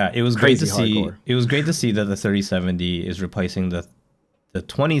 yeah, it was great to Crazy see. hardcore. It was great to see that the 3070 is replacing the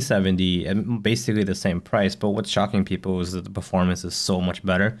 2070 at basically the same price. But what's shocking people is that the performance is so much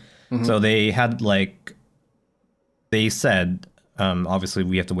better. So they had like they said, obviously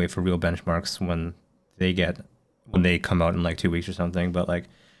we have to wait for real benchmarks when they come out in like 2 weeks or something. But like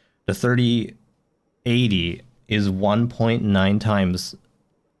the 3080 is 1.9 times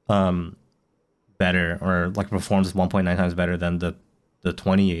better, or like performs 1.9 times better than the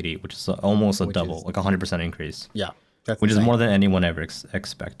 2080, which is almost a double, like 100% increase. Yeah. That's Which is insane. more than anyone ever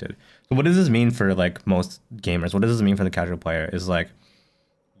expected. So what does this mean for like most gamers? What does this mean for the casual player? Is like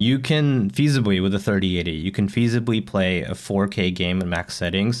you can feasibly with a 3080, you can feasibly play a 4K game in max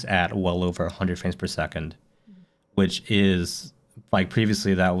settings at well over 100 frames per second, which is like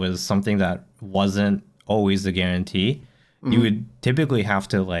previously that was something that wasn't always the guarantee. You would typically have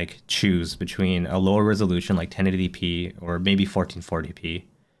to like choose between a lower resolution like 1080p or maybe 1440p.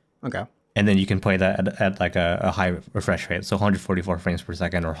 Okay. And then you can play that at like a high refresh rate, so 144 frames per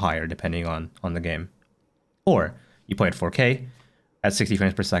second or higher, depending on the game. Or you play at 4K at 60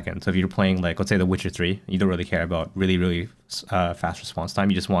 frames per second. So if you're playing like, let's say The Witcher 3, you don't really care about really fast response time.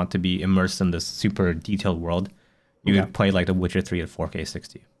 You just want to be immersed in this super detailed world. You would play like The Witcher 3 at 4K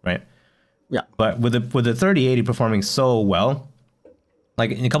 60, right? Yeah. But with the 3080 performing so well,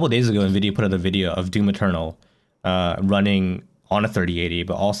 like a couple of days ago, NVIDIA put out a video of Doom Eternal running on a 3080,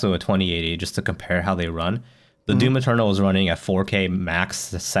 but also a 2080, just to compare how they run. The Doom Eternal is running at 4K max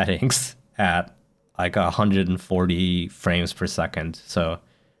settings at like 140 frames per second. So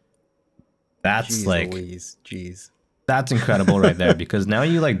that's Jeez like, Louise. Jeez. that's incredible right there, because now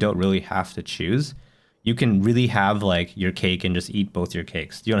you like don't really have to choose. You can really have like your cake and just eat both your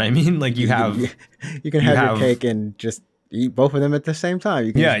cakes. Do you know what I mean? Like you have, You can have your cake and just eat both of them at the same time.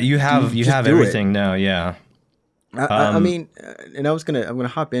 You can yeah, you have just do it. everything now. Yeah. I mean, and I'm gonna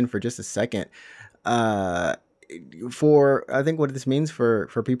hop in for just a second. For I think what this means for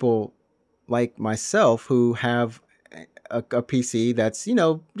people like myself who have a PC that's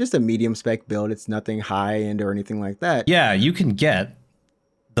just a medium spec build. It's nothing high end or anything like that. Yeah, you can get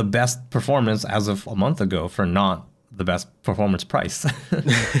the best performance as of a month ago for not the best performance price.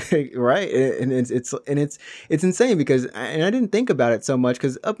 Right, and it's insane because I didn't think about it so much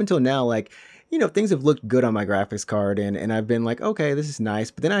because up until now, like things have looked good on my graphics card and I've been like, okay, this is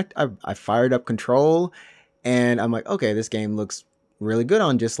nice. But then I fired up Control and I'm like, okay, this game looks really good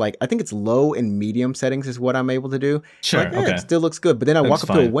on just like, I think it's low and medium settings is what I'm able to do. Sure, Like, yeah, okay. it still looks good. But then I walk Looks up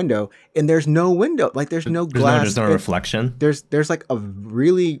to a fine. window and there's no window. Like there's no glass. There's no reflection. There's like a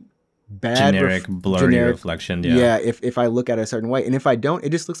really bad Generic, blurry reflection. Yeah. yeah, if I look at it a certain way, and if I don't, it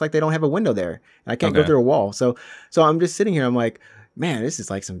just looks like they don't have a window there, and I can't go Okay. through a wall. So I'm just sitting here. I'm like, man, this is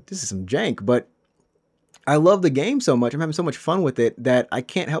some jank. But I love the game so much. I'm having so much fun with it that I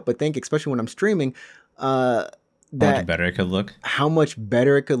can't help but think, especially when I'm streaming, How that much better it could look. how much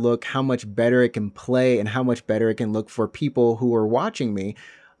better it could look, how much better it can play, and how much better it can look for people who are watching me.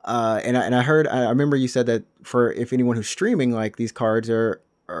 And I remember you said that for if anyone who's streaming, like these cards are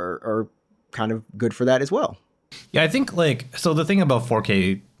kind of good for that as well. Yeah, I think like so the thing about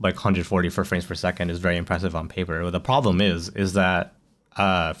 4K like 140 for frames per second is very impressive on paper. But the problem is that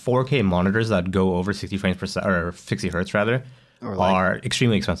 4K monitors that go over 60 frames per second or 60 hertz rather Or like are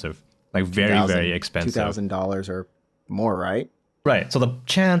extremely expensive. Like very expensive. $2,000 or more, right? Right. So the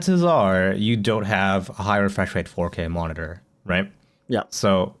chances are you don't have a high refresh rate 4K monitor, right? Yeah.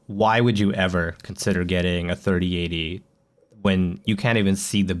 So why would you ever consider getting a 3080 when you can't even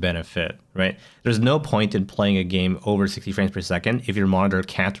see the benefit, right? There's no point in playing a game over 60 frames per second if your monitor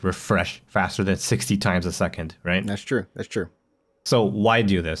can't refresh faster than 60 times a second, right? That's true. That's true. So why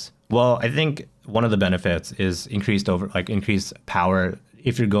do this? Well, I think one of the benefits is increased power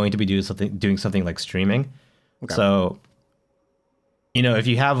if you're going to be doing something like streaming. Okay. So, you know, if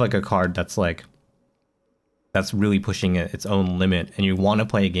you have like a card that's really pushing its own limit and you want to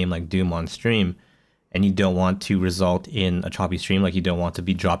play a game like Doom on stream and you don't want to result in a choppy stream, like you don't want to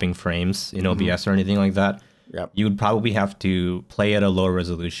be dropping frames in OBS or anything like that, Yep. you would probably have to play at a lower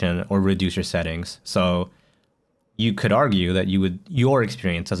resolution or reduce your settings. So you could argue that your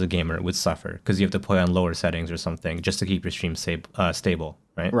experience as a gamer would suffer because you have to play on lower settings or something just to keep your stream stable,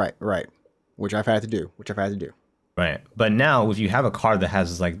 right? Right. Which I've had to do. Right. But now, if you have a card that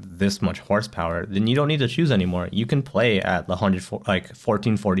has like this much horsepower, then you don't need to choose anymore. You can play at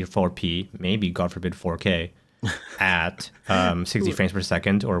 1444p, maybe God forbid 4K, at 60 frames per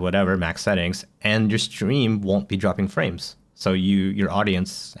second or whatever max settings, and your stream won't be dropping frames. So your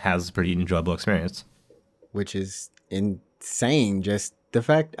audience has a pretty enjoyable experience. Which is insane. Just the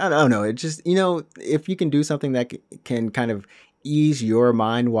fact, I don't know. It just, you know, if you can do something that can kind of ease your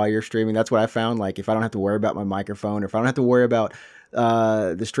mind while you're streaming, that's what I found. Like if I don't have to worry about my microphone, or if I don't have to worry about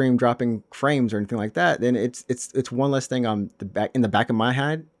the stream dropping frames or anything like that, then it's one less thing on the back of my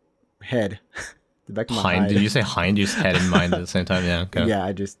head. The back of my Hind? head. Did you say hind? You said head and mind at the same time? Yeah. Okay. Yeah,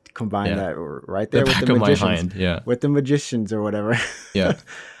 I just combined Yeah. that right there The with back the of my magicians. hind. Yeah. With the magicians or whatever. Yeah.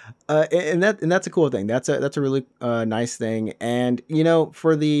 And that's a cool thing. That's a really nice thing. And you know,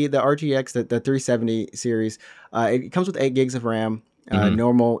 for the RGX, the 370 series, it comes with 8 gigs of RAM,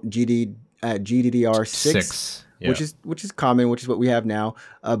 normal GDDR6, Six. Yeah. which is common, which is what we have now.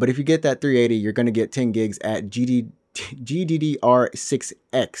 But if you get that 380, you're going to get 10 gigs at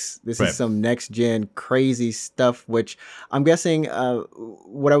GDDR6X. This Right. is some next gen crazy stuff, which I'm guessing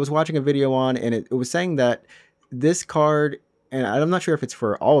what I was watching a video on, and it was saying that this card, and I'm not sure if it's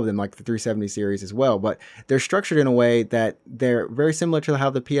for all of them, like the 370 series as well, but they're structured in a way that they're very similar to how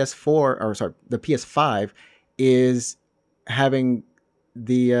the the PS5 is having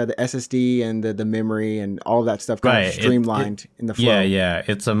the SSD and the memory and all of that stuff kind of Right. streamlined in the flow. Yeah.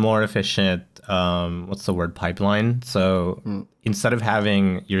 It's a more efficient, what's the word, pipeline. So instead of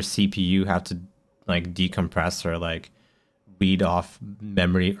having your CPU have to like decompress or like read off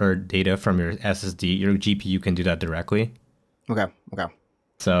memory or data from your SSD, your GPU can do that directly. Okay.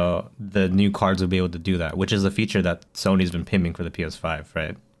 So the new cards will be able to do that, which is a feature that Sony's been pimping for the PS5,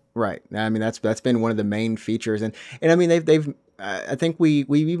 right? Right. I mean, that's been one of the main features, and I mean they've I think we've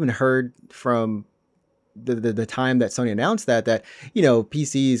even heard from the time that Sony announced that you know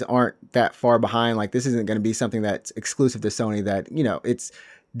PCs aren't that far behind. Like this isn't going to be something that's exclusive to Sony. That you know it's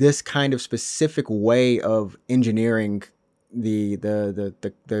this kind of specific way of engineering the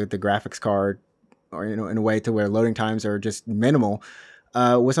graphics card, or you know in a way to where loading times are just minimal.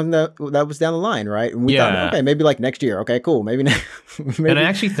 Was something that was down the line, right? And we thought, Yeah. okay, maybe like next year. Okay, cool. Maybe maybe. And I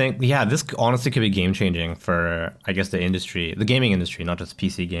actually think, yeah, this honestly could be game changing for, I guess, the industry, the gaming industry, not just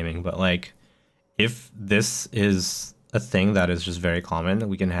PC gaming, but like if this is a thing that is just very common,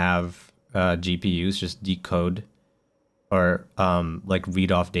 we can have GPUs just decode or like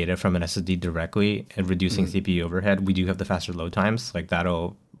read off data from an SSD directly and reducing CPU overhead. We do have the faster load times. Like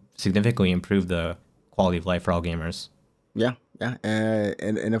that'll significantly improve the quality of life for all gamers. Yeah.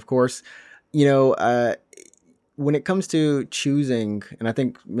 And of course, you know, when it comes to choosing, and I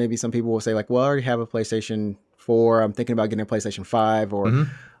think maybe some people will say like, well, I already have a PlayStation 4. I'm thinking about getting a PlayStation 5 or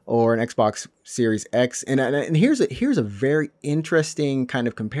an Xbox Series X. And here's a very interesting kind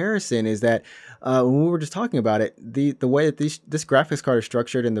of comparison is that when we were just talking about it, the way that this graphics card is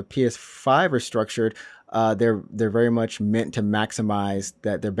structured and the PS5 are structured, they're very much meant to maximize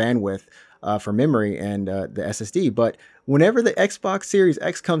their bandwidth for memory and the SSD. But whenever the Xbox Series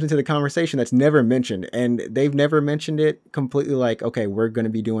X comes into the conversation, that's never mentioned, and they've never mentioned it completely. Like, okay, we're going to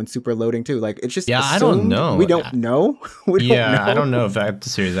be doing super loading too. Like, it's just I don't assumed. know. We don't know. I don't know if that the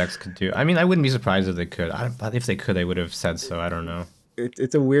Series X could do. I mean, I wouldn't be surprised if they could. If they could, they would have said so. I don't know.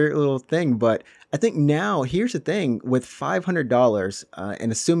 It's a weird little thing, but I think now here's the thing with $500,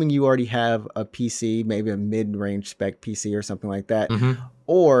 and assuming you already have a PC, maybe a mid-range spec PC or something like that,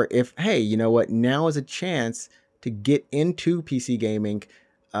 or if, hey, you know what, now is a chance to get into PC gaming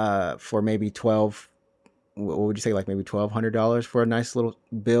for maybe 12. What would you say, like maybe $1,200 for a nice little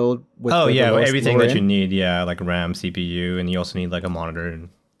build? With Oh the yeah, lowest everything lower that you end? need. Yeah, like RAM, CPU, and you also need like a monitor and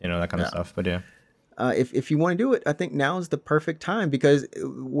that kind of stuff. But yeah. If you want to do it, I think now is the perfect time because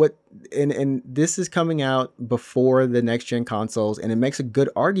and this is coming out before the next gen consoles, and it makes a good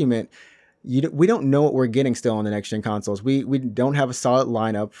argument. We don't know what we're getting still on the next gen consoles. We don't have a solid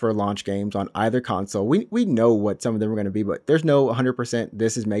lineup for launch games on either console. We know what some of them are going to be, but there's no 100%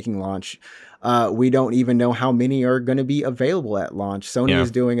 this is making launch. We don't even know how many are going to be available at launch. Sony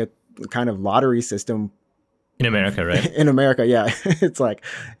is doing a kind of lottery system In America, right? in America. Yeah. It's like,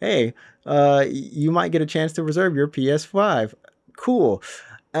 hey, you might get a chance to reserve your PS5. Cool.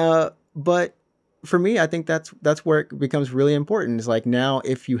 But for me, I think that's where it becomes really important. It's like now,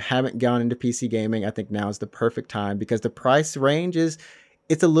 if you haven't gone into PC gaming, I think now is the perfect time because the price range it's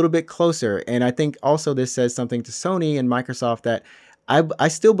a little bit closer. And I think also this says something to Sony and Microsoft that I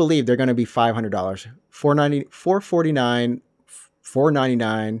still believe they're going to be $500, $449,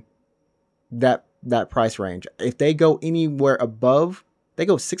 $499, that price range. If they go anywhere above, they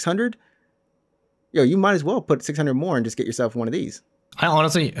go 600. Yo, you might as well put 600 more and just get yourself one of these. I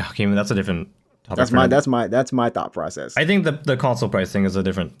honestly, okay, I mean, that's a different topic. That's my thought process. I think the console pricing is a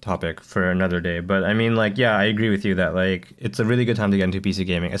different topic for another day. But I mean, like, yeah, I agree with you that like it's a really good time to get into PC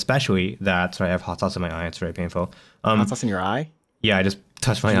gaming, especially that. Sorry, I have hot sauce in my eye. It's very painful. Hot sauce in your eye? Yeah, I just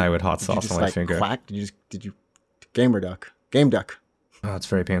touched my eye with hot sauce on my finger. Quack? Did you game duck? Oh, it's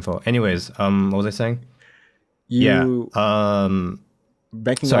very painful. Anyways, what was I saying? Banking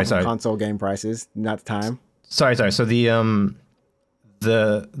off of console game prices, not the time. Sorry. So the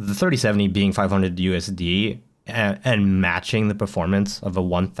 3070 being 500 USD and matching the performance of a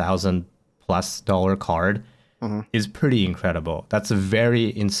 $1,000+ card is pretty incredible. That's a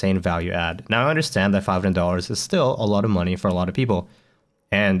very insane value add. Now I understand that $500 is still a lot of money for a lot of people.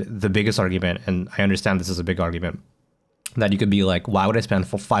 And the biggest argument, and I understand this is a big argument, that you could be like, why would I spend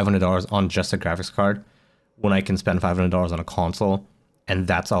 $500 on just a graphics card when I can spend $500 on a console and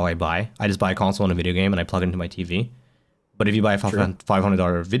that's all I buy? I just buy a console and a video game and I plug it into my TV. But if you buy a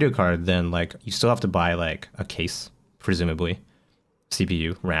 $500 video card, then like you still have to buy like a case, presumably,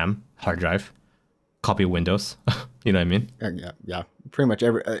 CPU, RAM, hard drive, copy of Windows. You know what I mean? Yeah. Pretty much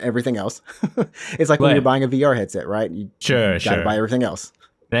everything else. It's like when you're buying a VR headset, right? You gotta buy everything else.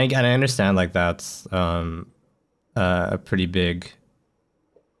 And I understand like that's a pretty big.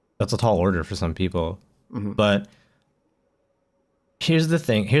 That's a tall order for some people, but here's the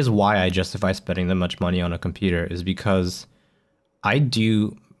thing. Here's why I justify spending that much money on a computer is because I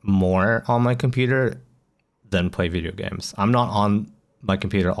do more on my computer than play video games. I'm not on my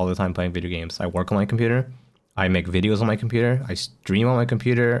computer all the time playing video games. I work on my computer. I make videos on my computer. I stream on my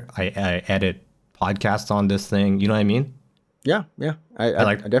computer. I edit podcasts on this thing. You know what I mean? Yeah.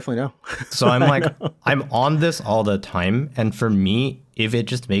 I definitely know. So I'm like, I'm on this all the time. And for me, if it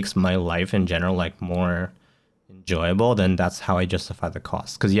just makes my life in general like more enjoyable, then that's how I justify the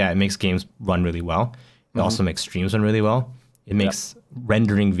cost. Because yeah, it makes games run really well. It also makes streams run really well. It makes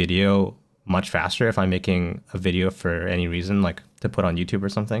rendering video much faster if I'm making a video for any reason, like to put on YouTube or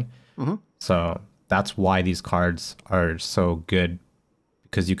something. So that's why these cards are so good,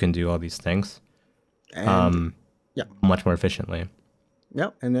 because you can do all these things much more efficiently. Yeah,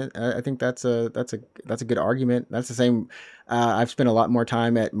 and then I think that's a good argument. That's the same. I've spent a lot more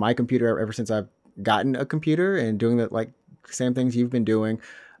time at my computer ever since I've gotten a computer and doing the like same things you've been doing.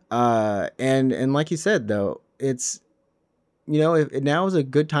 And like you said though, it's now is a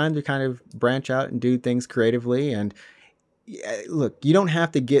good time to kind of branch out and do things creatively. And look, you don't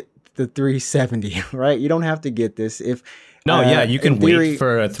have to get the 370, right? You don't have to get this if you can wait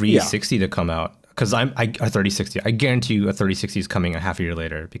for a 360 to come out. Because a 3060, I guarantee you a 3060 is coming a half a year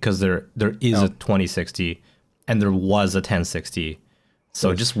later, because there is a 2060 and there was a 1060.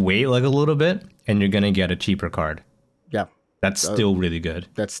 So just wait like a little bit and you're going to get a cheaper card. Yeah. That's still really good.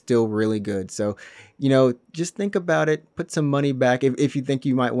 That's still really good. So, just think about it. Put some money back. If you think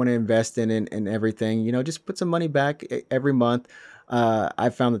you might want to invest in everything, just put some money back every month. I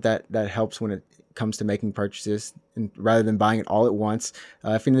found that helps when it comes to making purchases, and rather than buying it all at once.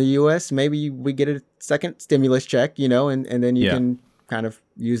 If in the US, maybe we get a second stimulus check, and then you can kind of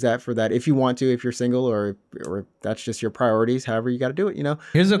use that for that if you want to, if you're single or that's just your priorities, however you got to do it,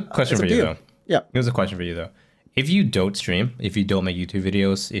 Here's a question for you though. Yeah. Here's a question for you though. If you don't stream, if you don't make YouTube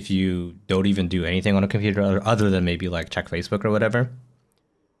videos, if you don't even do anything on a computer other than maybe like check Facebook or whatever,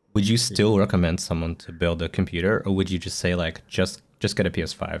 would you still recommend someone to build a computer, or would you just say like just get a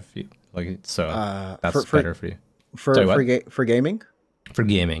PS5? Like, so that's better for you. For gaming? For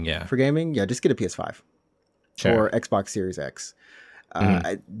gaming, yeah. For gaming, yeah, just get a PS5. Sure. or Xbox Series X.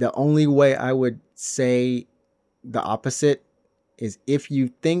 The only way I would say the opposite is if you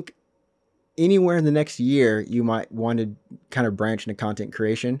think anywhere in the next year you might want to kind of branch into content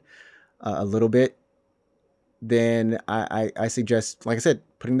creation a little bit, then I suggest, like I said,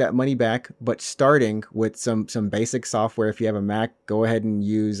 putting that money back, but starting with some basic software. If you have a Mac, go ahead and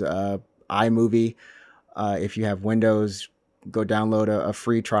use iMovie. If you have Windows, go download a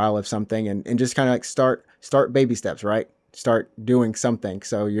free trial of something and just kind of like start baby steps, right? Start doing something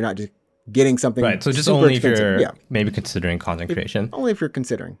so you're not just getting something Right. So just super only if expensive. you're maybe considering content creation. Only if you're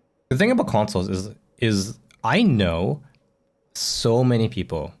considering. The thing about consoles is I know so many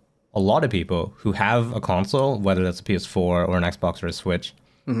people, a lot of people who have a console, whether that's a PS4 or an Xbox or a Switch,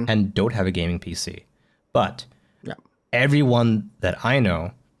 and don't have a gaming PC. But Yeah. everyone that I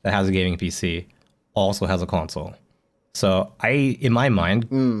know that has a gaming PC also has a console. So in my mind,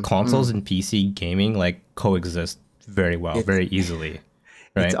 consoles and PC gaming like coexist very well, very easily.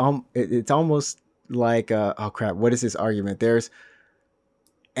 Right? It's almost like oh crap, what is this argument? There's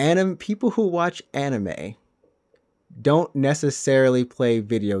people who watch anime don't necessarily play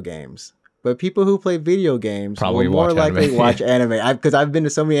video games, but people who play video games Probably will more watch likely anime. watch anime. Because I've been to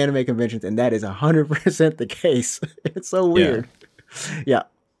so many anime conventions, and that is 100% the case. It's so weird. Yeah.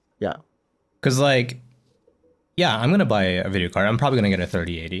 Because I'm going to buy a video card. I'm probably going to get a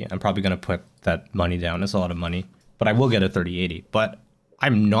 3080. I'm probably going to put that money down. It's a lot of money, but I will get a 3080. But by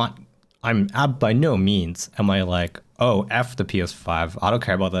no means am I like, oh, F the PS5. I don't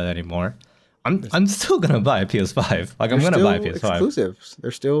care about that anymore. I'm still going to buy a PS5. Like, I'm going to buy a PS5. Exclusives.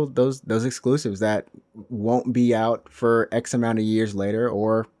 There's still those exclusives that won't be out for X amount of years later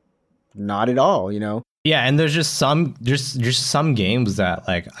or not at all, you know? Yeah, and there's just some games that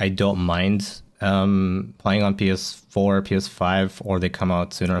like I don't mind playing on PS4, PS5, or they come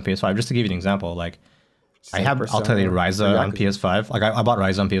out sooner on PS5. Just to give you an example, like I'll tell you Ryza on PS5. Like I bought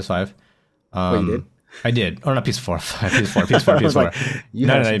Ryza on PS5. You did? I did. Or not PS4. PS4. Like, you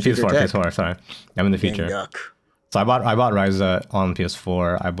no, have some future tech. PS4. Sorry, I'm in the future. Yuck. So I bought Ryza on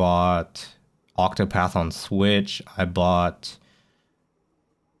PS4. I bought Octopath on Switch. I bought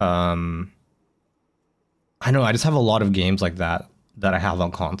I know I just have a lot of games like that I have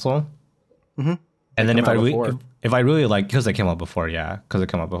on console. Mm-hmm. And then if I really like, because they came out before,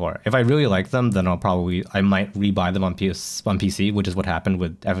 if I really like them, then I might rebuy them on PC, which is what happened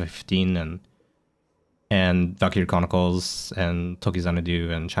with FF15 and Valkyrie Chronicles and Tokyo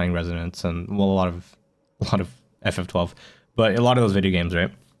Xanadu and Shining Resonance and a lot of FF12, but a lot of those video games,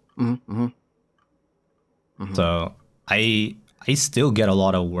 right? Mm-hmm. Mm-hmm. So I still get a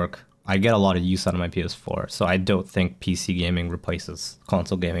lot of work. I get a lot of use out of my PS4, so I don't think PC gaming replaces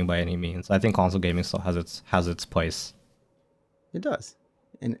console gaming by any means. I think console gaming still has its place. It does.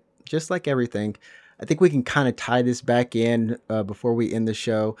 And just like everything, I think we can kind of tie this back in before we end the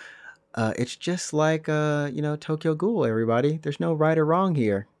show. It's just like, Tokyo Ghoul, everybody. There's no right or wrong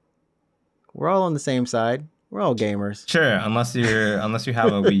here. We're all on the same side. We're all gamers. Sure, unless you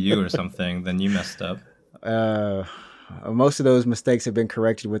have a Wii U or something, then you messed up. Most of those mistakes have been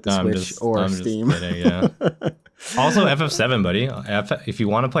corrected with the Switch or Steam. Just kidding, yeah. Also, FF7, buddy. If you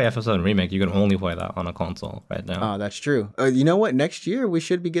want to play FF7 Remake, you can only play that on a console right now. Oh, that's true. You know what? Next year, we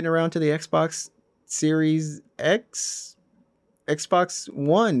should be getting around to the Xbox Series X, Xbox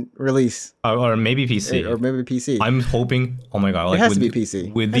One release. Or maybe PC. Or maybe PC. I'm hoping, oh my God. It has to be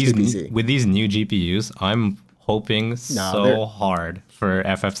PC. With these new GPUs, I'm hoping hard for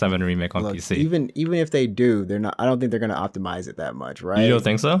FF7 Remake on PC. Even if they do, they're not. I don't think they're going to optimize it that much, right? You don't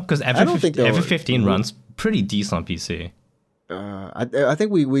think so? Because FF15 runs pretty decent on PC. I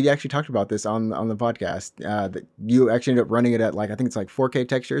think we actually talked about this on the podcast. That you actually ended up running it at I think it's 4K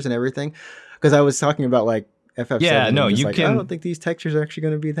textures and everything. Because I was talking about FF7. Yeah, no, I don't think these textures are actually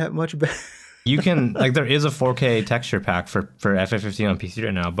going to be that much better. You can there is a 4K texture pack for FF15 on PC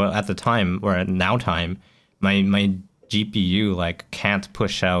right now, but at the time or at now time, my GPU can't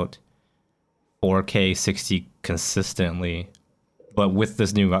push out 4K 60 consistently. But with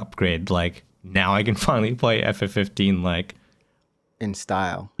this new upgrade, now I can finally play FF15 in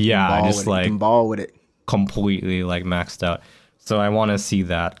style. Yeah, just ball with it. Completely maxed out. So I want to see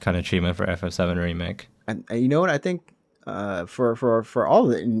that kind of treatment for FF7 Remake. And you know what? I think for all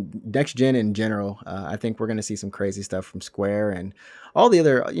the next gen in general, I think we're going to see some crazy stuff from Square and all the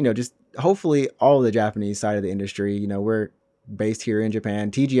other, just hopefully all the Japanese side of the industry. We're based here in Japan.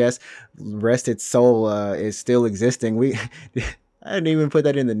 TGS, rest its soul, is still existing. I didn't even put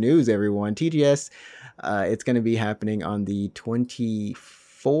that in the news, everyone. TGS, it's going to be happening on the 24th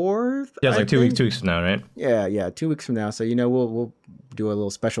 4th. Yeah, it's I like 2 weeks, think. 2 weeks from now, right? Yeah, 2 weeks from now. So we'll do a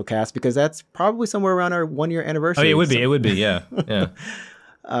little special cast because that's probably somewhere around our 1 year Oh, anniversary. yeah, it would be. It would be. Yeah, yeah.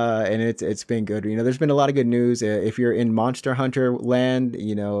 And it's been good. There's been a lot of good news. If you're in Monster Hunter land,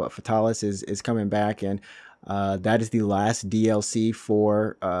 Fatalis is coming back, and that is the last DLC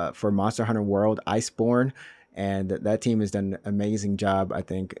for Monster Hunter World Iceborne, and that team has done an amazing job, I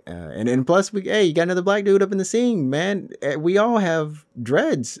think. And plus, you got another black dude up in the scene, man. We all have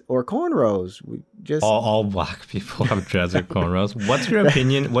dreads or cornrows. We just All black people have dreads or cornrows. What's your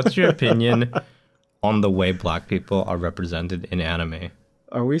opinion? What's your opinion on the way black people are represented in anime?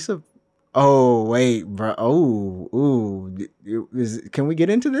 Are we Oh wait, bro. Oh, ooh. Can we get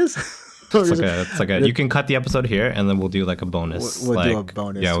into this? It's like a. You can cut the episode here, and then we'll do like a bonus. We'll do a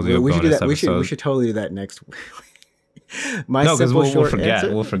bonus. Yeah, we'll do a bonus should do that. episode. We should totally do that next week. No, because we'll forget.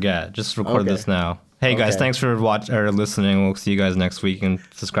 Answer? We'll forget. Just record Okay. this now. Hey guys, Okay. thanks for watching or listening. We'll see you guys next week, and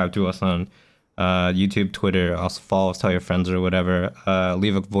subscribe to us on YouTube, Twitter. Also follow us, tell your friends or whatever.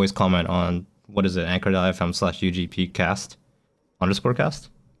 Leave a voice comment on what is it? Anchor.fm/UGPcast _cast.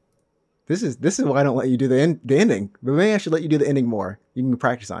 This is why I don't let you do the ending. But maybe I should let you do the ending more. You can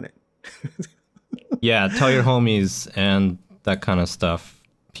practice on it. Yeah, tell your homies and that kind of stuff.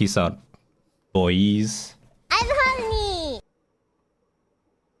 Peace out, boys. I'm honey.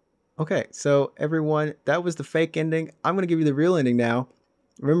 Okay, so everyone, that was the fake ending. I'm gonna give you the real ending now.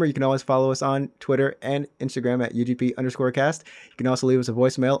 Remember, you can always follow us on Twitter and Instagram at UGP_cast. You can also leave us a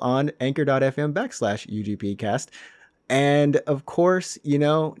voicemail on anchor.fm/UGPcast. And of course,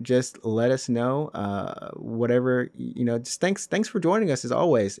 just let us know whatever, just thanks for joining us as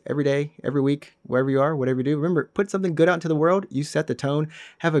always, every day, every week, wherever you are, whatever you do. Remember, put something good out into the world. You set the tone.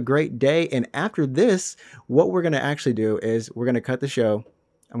 Have a great day. And after this, what we're going to actually do is we're going to cut the show.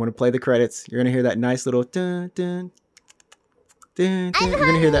 I'm going to play the credits. You're going to hear that nice little dun, dun, dun, dun. I'm You're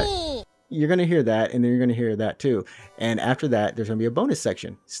going to hear that. honey. You're going to hear that, and then you're going to hear that too. And after that, there's going to be a bonus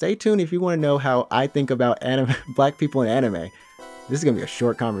section. Stay tuned if you want to know how I think about black people in anime. This is going to be a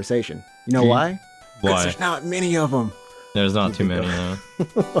short conversation. You know why? 'Cause Why? there's not many of them. There's not too many. No.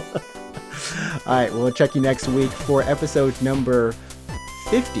 All right, we'll check you next week for episode number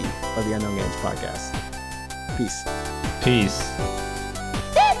 50 of the Unknown Games podcast. Peace. Peace.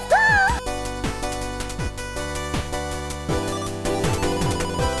 Let's go.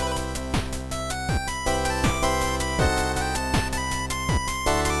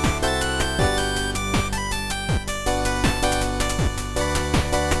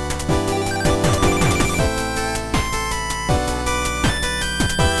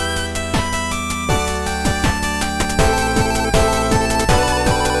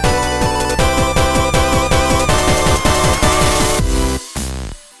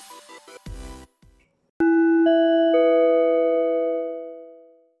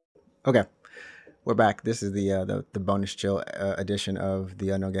 Okay, we're back. This is the bonus chill edition of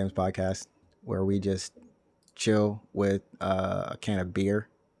the Unknown Games podcast, where we just chill with a can of beer.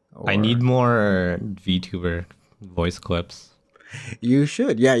 I need more VTuber voice clips. You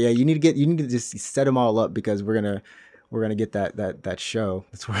should, yeah. You need to just set them all up because we're gonna get that show.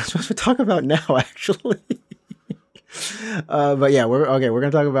 That's what we're supposed to talk about now, actually. But yeah, we're gonna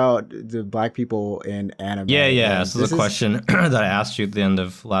talk about the black people in anime. Yeah. And This is a question that I asked you at the end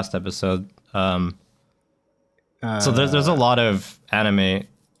of last episode. So there's a lot of anime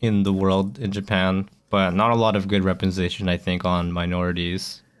in the world in Japan, but not a lot of good representation, I think, on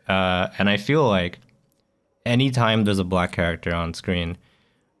minorities. And I feel like anytime there's a black character on screen,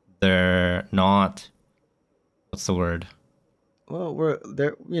 they're not. What's the word? Well,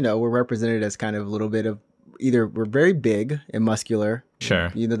 we're represented as kind of a little bit of either we're very big and muscular. Sure.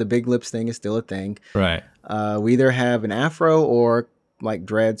 The big lips thing is still a thing. Right. We either have an afro or like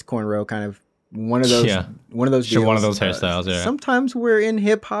dreads, cornrow, kind of one of those. Yeah. One of those. Sure, one of deals. those hairstyles, yeah. Sometimes we're in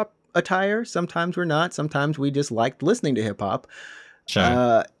hip hop attire. Sometimes we're not. Sometimes we just liked listening to hip hop.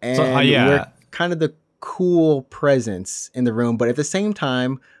 Sure. And yeah. we're kind of the cool presence in the room, but at the same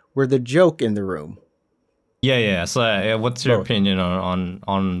time, we're the joke in the room. Yeah. So, what's your Both. opinion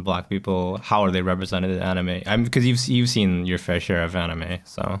on black people? How are they represented in anime? Because you've seen your fair share of anime,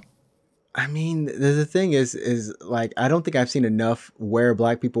 so. I mean, the thing is like I don't think I've seen enough where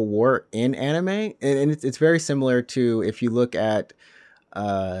black people were in anime, and it's very similar to if you look at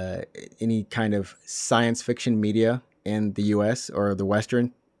any kind of science fiction media in the U.S. or the West.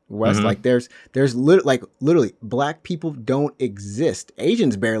 Mhm. Like there's literally black people don't exist.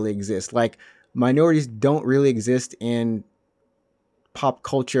 Asians barely exist. Like minorities don't really exist in pop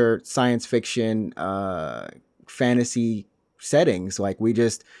culture, science fiction, fantasy settings. Like we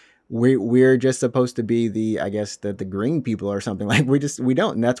we're just supposed to be I guess the green people or something. Like we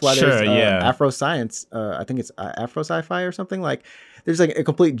don't, and that's why there's Sure, yeah. Afro science. I think it's Afro sci-fi or something. Like there's like a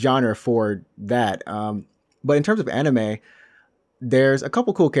complete genre for that. But in terms of anime, there's a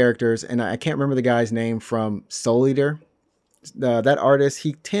couple cool characters, and I can't remember the guy's name from Soul Eater. That artist,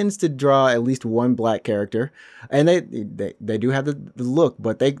 he tends to draw at least one black character, and they do have the look,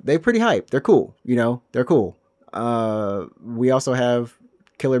 but they pretty hype. They're cool, you know, they're cool. We also have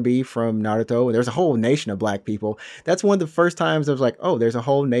Killer Bee from Naruto. There's a whole nation of black people. That's one of the first times I was like, oh, there's a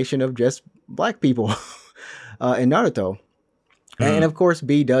whole nation of just black people in Naruto. And of course,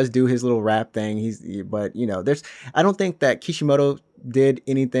 B does do his little rap thing. But you know, I don't think that Kishimoto did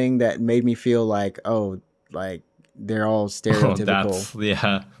anything that made me feel like, oh, like they're all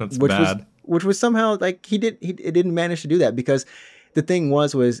stereotypical. That's bad. Which was somehow like he didn't manage to do that, because the thing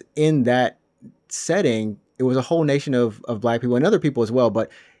was in that setting, it was a whole nation of black people and other people as well,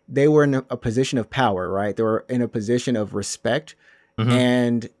 but they were in a position of power, right? They were in a position of respect,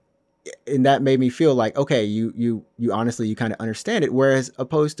 and that made me feel like, okay, you honestly, you kind of understand it. Whereas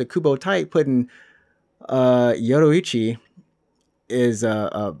opposed to Kubo Tite putting Yoroichi is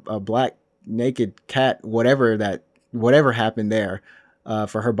a black naked cat, whatever happened there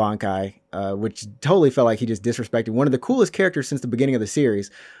for her Bankai, which totally felt like he just disrespected one of the coolest characters since the beginning of the series.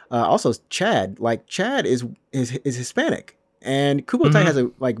 Also Chad is Hispanic, and Kubo Tite has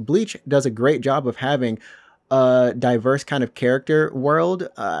Bleach does a great job of having a diverse kind of character world,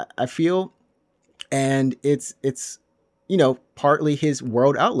 I feel, and it's you know, partly his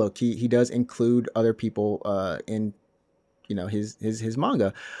world outlook. He does include other people in, you know, his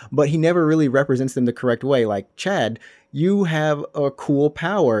manga, but he never really represents them the correct way. Like Chad, you have a cool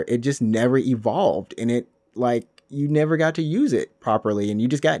power, it just never evolved, and it like you never got to use it properly, and you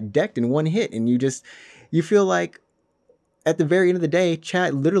just got decked in one hit, and you feel like at the very end of the day,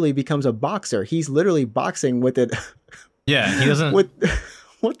 Chad literally becomes a boxer. He's literally boxing with it. Yeah, he doesn't. What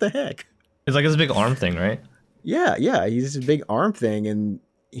the heck? It's like this big arm thing, right? Yeah. He's this big arm thing, and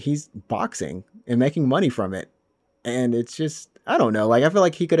he's boxing and making money from it. And it's just, I don't know. Like, I feel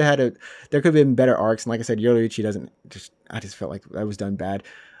like he could have there could have been better arcs. And like I said, Yoriichi I just felt like that was done bad.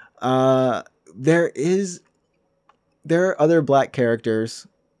 There are other black characters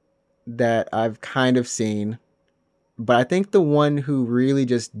that I've kind of seen, but I think the one who really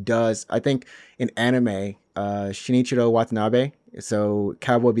just does, I think in anime, Shinichiro Watanabe. So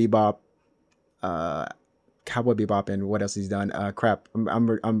Cowboy Bebop, and what else he's done? Crap,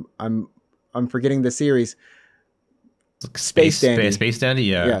 I'm forgetting the series. Space Dandy,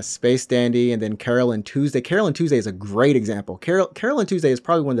 yeah. Yeah, Space Dandy, and then Carol and Tuesday. Carol and Tuesday is a great example. Carol and Tuesday is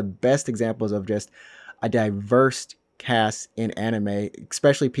probably one of the best examples of just a diverse cast in anime,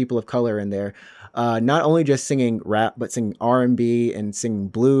 especially people of color in there. Not only just singing rap, but singing R&B and singing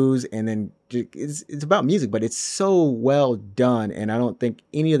blues, and then it's about music, but it's so well done. And I don't think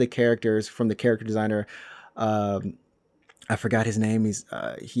any of the characters from the character designer, I forgot his name. He's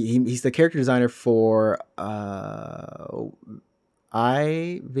the character designer for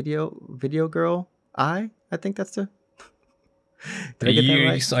Video Girl. I think that's the. Did I get that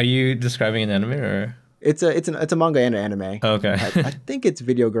right? Are you describing an anime or? It's a manga and an anime. Okay. I think it's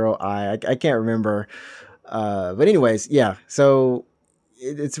Video Girl I can't remember. But anyways, yeah. So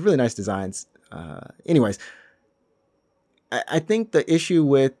it's really nice designs. Anyways, I think the issue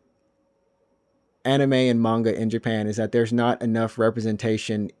with anime and manga in Japan is that there's not enough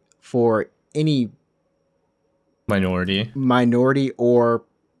representation for any minority or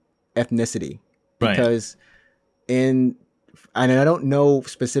ethnicity, because and I don't know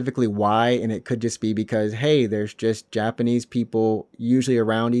specifically why, and it could just be because, hey, there's just Japanese people usually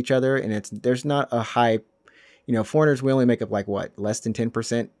around each other, and there's not a high, you know, foreigners, we only make up like what, less than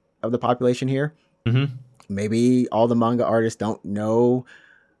 10% of the population here. Maybe all the manga artists don't know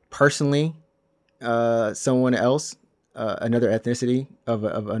personally someone else, another ethnicity of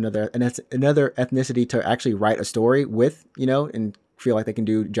another ethnicity to actually write a story with, you know, and feel like they can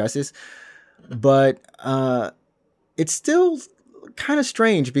do justice. But it's still kind of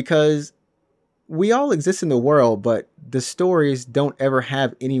strange because we all exist in the world, but the stories don't ever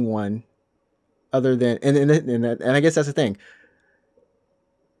have anyone other than, and I guess that's the thing.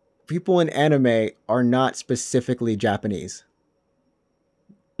 People in anime are not specifically Japanese.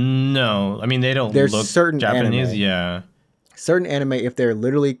 No, I mean, they don't There's look certain Japanese. anime, Yeah. Certain anime, if they're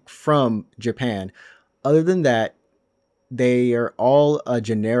literally from Japan, other than that, they are all a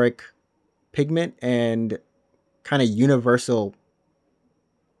generic pigment and kind of universal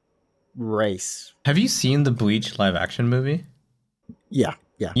race. Have you seen the Bleach live action movie? Yeah.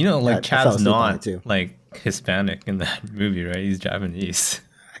 You know, like I fell Chad's asleep on it not too. like Hispanic in that movie, right? He's Japanese.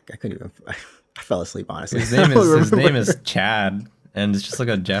 I couldn't even. I fell asleep honestly. His I name don't is remember. Chad, and it's just like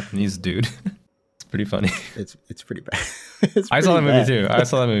a Japanese dude. It's pretty funny. It's pretty bad. It's I saw that pretty movie bad. too. I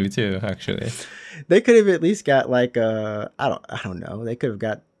saw that movie too, actually. They could have at least got like I don't know. They could have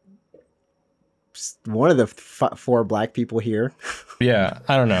got one of the four black people here. Yeah,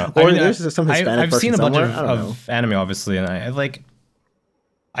 I don't know. Or I mean, there's some Hispanic I've seen a person bunch somewhere. I don't of anime, obviously, and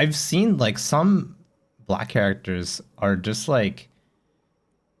I've seen like some black characters are just like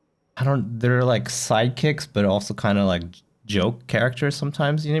they're like sidekicks, but also kind of like joke characters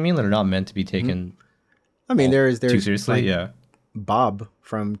sometimes. You know what I mean? They're not meant to be taken I mean, there's too seriously. like, Yeah. Bob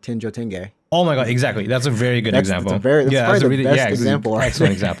from Tenjo Tenge. Oh my god, exactly. That's a very good example. That's probably that's the best it's an example.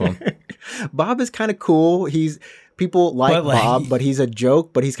 excellent example. Bob is kind of cool. People like But, like, Bob, but he's a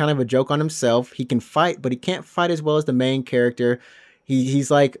joke. But he's kind of a joke on himself. He can fight, but he can't fight as well as the main character.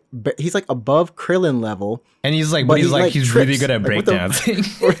 He's like above Krillin level. And he's like, But but he's he, like, like, he's really trips. good at Like, what the-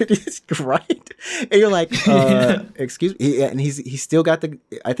 breakdancing. Right? And you're like, excuse me. And he's still got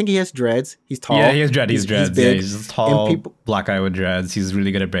I think he has dreads. He's tall. Yeah, he has dread. He's dreads. big. Yeah, he's a tall, And people, black guy with dreads. He's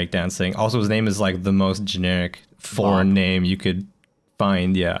really good at breakdancing. Also, his name is like the most generic foreign Bob. name you could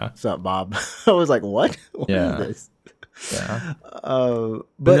find. Yeah, what's up, Bob? I was like, what? What is Yeah. this? yeah.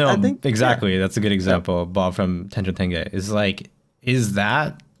 But no, I think exactly. That's a good example. Bob from Tenjo Tenge is like, is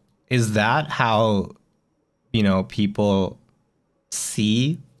that how, people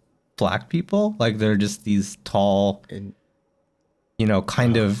see black people? Like they're just these tall, And-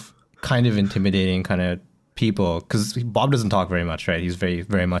 kind of intimidating kind of people. Because Bob doesn't talk very much, right? He's very,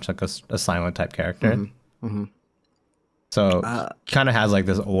 very much like a silent type character. Mm-hmm. So kind of has like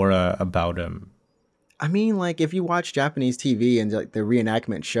this aura about him. I mean, like if you watch Japanese TV and like the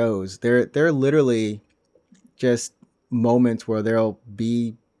reenactment shows, they're literally just moments where there'll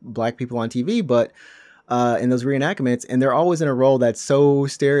be black people on TV, but in those reenactments, and they're always in a role that's so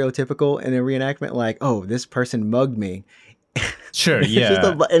stereotypical in a reenactment, like, oh, this person mugged me. Sure, It's yeah.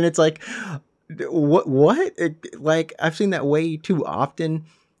 just and it's like, what? Like I've seen that way too often.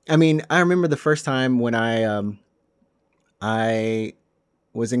 I mean, I remember the first time when I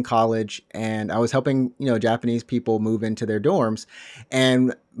was in college and I was helping, Japanese people move into their dorms,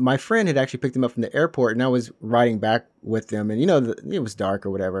 and my friend had actually picked them up from the airport, and I was riding back with them, and it was dark or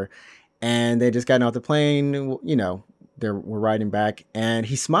whatever, and they just gotten off the plane, we're riding back, and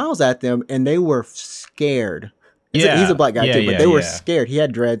he smiles at them, and they were scared. He's a black guy too, but they were scared. He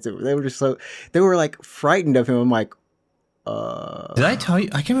had dreads. They were just they were like frightened of him. I'm like, Did I tell you?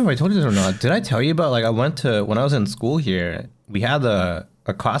 I can't remember if I told you this or not. Did I tell you about like when I was in school here, we had a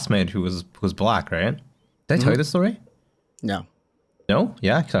classmate who was black, right? Did I tell you this story? no, No?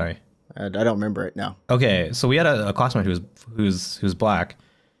 Yeah, sorry. I don't remember it. No. Okay, so we had a classmate who's black,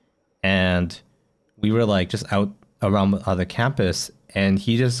 and we were like just out around the campus, and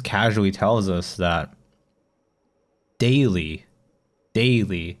he just casually tells us that daily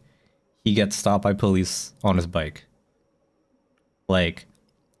he gets stopped by police on his bike. Like,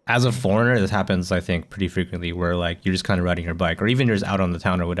 as a foreigner, this happens, I think, pretty frequently, where like you're just kind of riding your bike, or even you're just out on the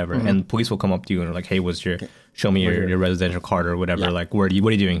town or whatever, and police will come up to you and are like, "Hey, show me your residential card or whatever. Yeah. Like, what are you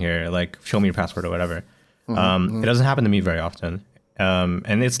doing here? Like, show me your passport or whatever." It doesn't happen to me very often,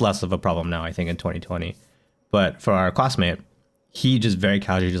 and it's less of a problem now, I think, in 2020. But for our classmate, he just very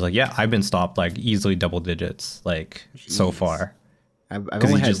casually just like, "Yeah, I've been stopped like easily double digits, like so Jeez. far." I've 'Cause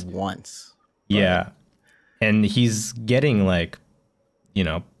only he had just- once. Yeah, and he's getting like,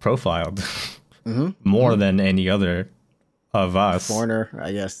 profiled more than any other of us. Foreigner,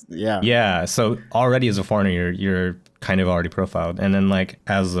 I guess. Yeah. Yeah, so already as a foreigner, you're kind of already profiled, and then like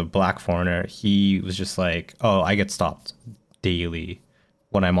as a black foreigner, he was just like, "Oh, I get stopped daily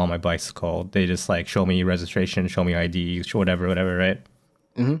when I'm on my bicycle. They just like show me registration, show me ID, show whatever, right?"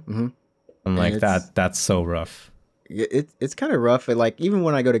 I'm like, it's- that's so rough. It's kind of rough. Like even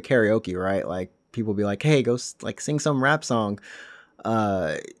when I go to karaoke, right? Like people be like, "Hey, go like sing some rap song,"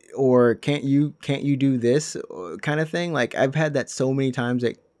 or can't you do this kind of thing? Like I've had that so many times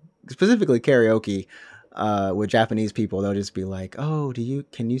at specifically karaoke with Japanese people. They'll just be like, "Oh,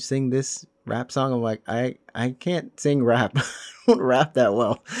 can you sing this rap song?" I'm like, I can't sing rap. I don't rap that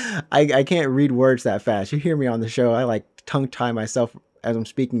well. I can't read words that fast. You hear me on the show, I like tongue tie myself as I'm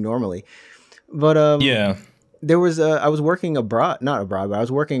speaking normally. But Yeah. there was I was working not abroad, but I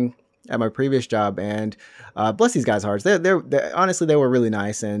was working at my previous job, and bless these guys' hearts. They're honestly, they were really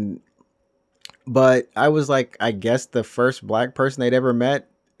nice, but I was like, I guess the first black person they'd ever met,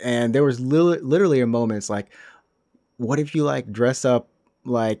 and there was literally a moment. It's like, what if you like dress up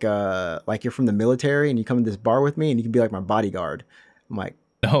like you're from the military and you come to this bar with me and you can be like my bodyguard? I'm like,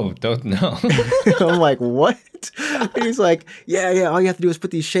 No, don't know. I'm like, what? And he's like, yeah. All you have to do is put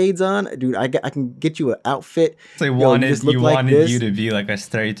these shades on, dude. I can get you an outfit. They Yo, wanted just look you like wanted this. you to be like a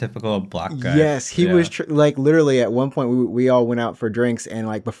stereotypical black guy. Yes, he Yeah. was like literally at one point we all went out for drinks, and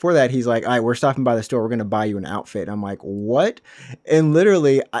like before that he's like, all right, we're stopping by the store, we're gonna buy you an outfit. I'm like, what? And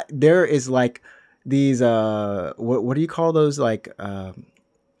literally there is like these what do you call those, like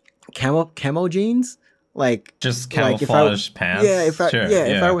camo jeans, like Just like camouflage pants. yeah,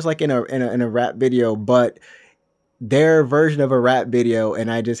 if I was like in a rap video, but their version of a rap video,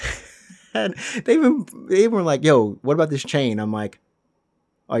 and I just had they even were like, yo, what about this chain? I'm like,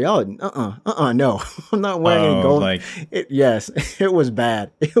 oh, y'all, no, I'm not wearing any gold. like Yes, it was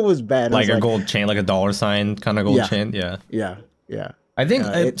bad. It was bad. I like was a gold chain, like a dollar sign kind of gold Yeah. chain. Yeah. Yeah. I think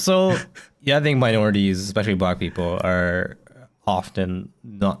it- so. Yeah, I think minorities, especially black people, are often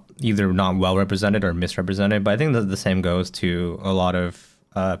not well represented or misrepresented. But I think that the same goes to a lot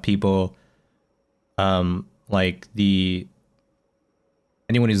of people, like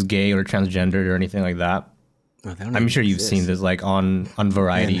anyone who's gay or transgendered or anything like that. Oh, they don't I'm even sure you've exist. seen this like on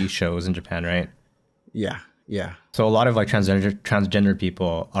variety shows in Japan, right? Yeah. So a lot of like transgender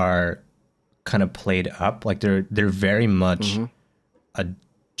people are kind of played up, like they're very much a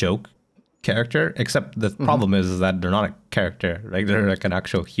joke character, except the problem is that they're not a character, like they're like an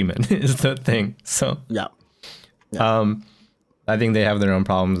actual human is the thing. So Yeah. I think they have their own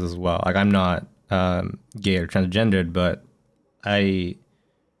problems as well. Like I'm not gay or transgendered, but I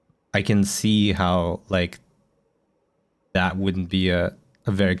can see how like that wouldn't be a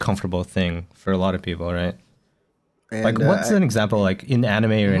very comfortable thing for a lot of people, right? And, Like what's an example, like in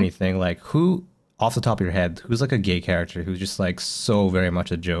anime or anything, like who off the top of your head, who's like a gay character who's just like so very much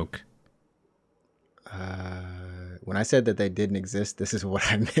a joke? when I said that they didn't exist, this is what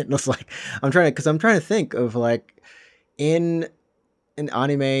I meant. It was like I'm trying to think of like in an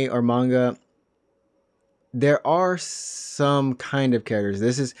anime or manga, there are some kind of characters.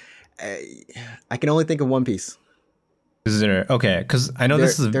 This is I can only think of One Piece. Is there okay? Because I know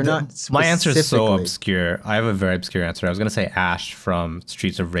this is they're not my answer is so specifically. obscure. I have a very obscure answer. I was gonna say Ash from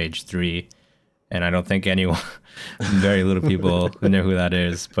Streets of Rage 3, and I don't think anyone, very little people know who that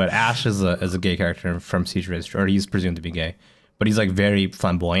is. But Ash is a gay character from Streets of Rage, or he's presumed to be gay, but he's like very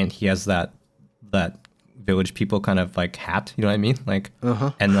flamboyant. He has that village people kind of like hat, you know what I mean? Like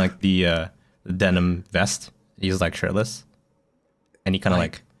and like the denim vest. He's like shirtless, and he kind of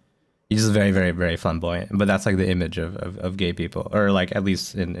like. He's just very, very, very flamboyant. But that's like the image of gay people. Or like at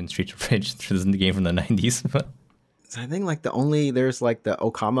least in Streets of Rage, which is in the game from the 90s. So I think like there's like the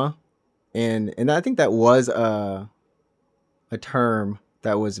Okama, and I think that was a term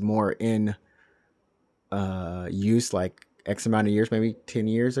that was more in use like X amount of years, maybe 10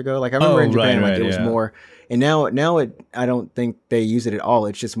 years ago. Like I remember in Japan, like it was more, and now I don't think they use it at all.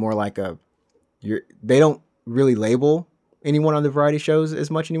 It's just more like they don't really label anyone on the variety shows as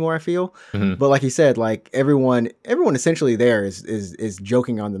much anymore, I feel. But like you said, like everyone essentially there is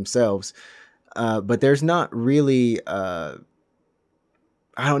joking on themselves. But there's not really I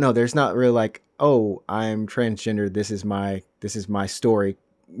don't know, there's not really like, oh, I'm transgender, this is my story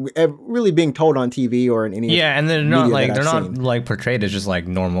really being told on TV or in any yeah, and they're not media like that they're I've not seen. like portrayed as just like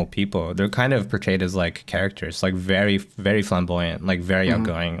normal people. They're kind of portrayed as like characters, like very, very flamboyant, like very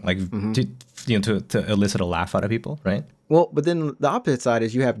outgoing, like to elicit a laugh out of people, right? Well, but then the opposite side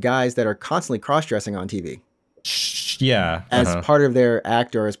is you have guys that are constantly cross-dressing on TV Yeah, as part of their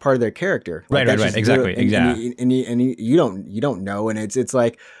act or as part of their character. Right, that's right, just exactly, literally- and you don't know, and it's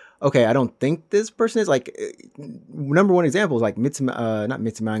like, okay, I don't think this person is like number one example is like not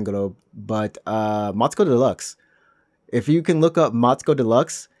Mitsumanguro, but Matsuko Deluxe. If you can look up Matsuko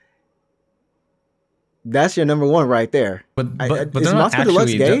Deluxe, that's your number one right there. but is they're not Matsuko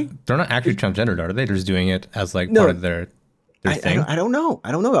Deluxe actually gay? they're not actually transgendered, are they? They're just doing it as like No. part of their thing. I don't know.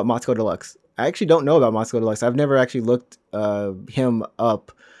 I don't know about Matsuko Deluxe. I actually don't know about Matsuko Deluxe. I've never actually looked him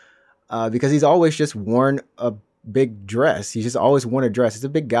up because he's always just worn a big dress. He's just always worn a dress. He's a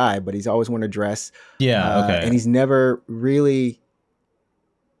big guy, but he's always worn a dress. Yeah, okay. And he's never really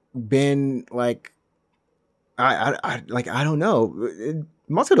been like, I don't know.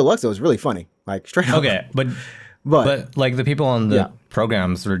 Matsuko Deluxe though is really funny. Like straight up. Okay, but But like the people on the Yeah.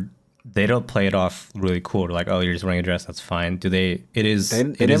 programs they don't play it off really cool. They're like, oh, you're just wearing a dress, that's fine. Do they? It is. they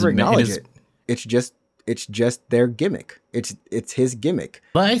it never is- acknowledge is- it. It's just their gimmick. It's his gimmick.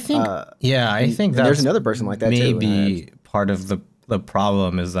 But I think, I think and that's there's another person like that too. maybe part of the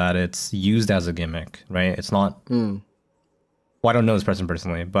problem is that it's used as a gimmick, right? It's not. Well, I don't know this person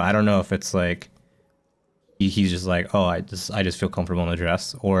personally, but I don't know if it's like he's just like, oh, I just feel comfortable in a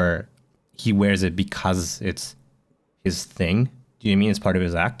dress, or he wears it because it's his thing. Do you mean it's part of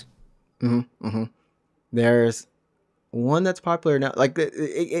his act? There's one that's popular now. Like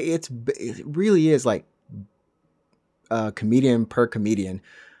it really is like comedian per comedian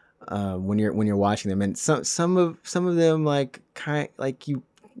when you're watching them, and some of them like you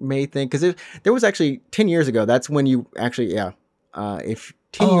may think, because there was actually 10 years ago. That's when you actually if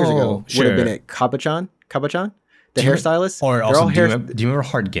 10 years ago would sure. have been at Kabachan, the hairstylist. Or They're also, all do you remember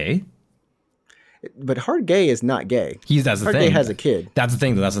Hard Gay? But Hard Gay is not gay. That's the Hard thing. Gay has a kid. That's the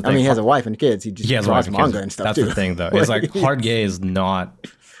thing, though. That's the thing. I mean, he has a wife and kids. He has a draws wife and manga kids. and stuff That's too. the thing, though. It's like Hard Gay is not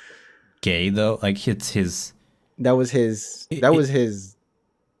gay, though. Like it's his. That was his That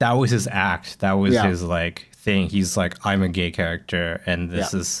was his act. That was his like thing. He's like, I'm a gay character, and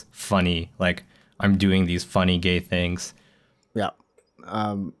this is funny. Like I'm doing these funny gay things. Yeah.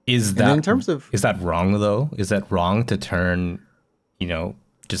 Is that in terms of, is that wrong though? Is that wrong to turn,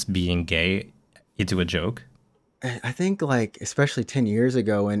 just being gay into a joke? I think like especially 10 years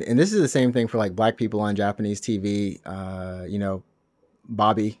ago, and this is the same thing for like black people on Japanese TV.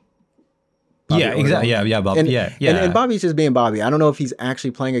 Bobby. Yeah, exactly. Yeah, Bob. And, yeah. And Bobby's just being Bobby. I don't know if he's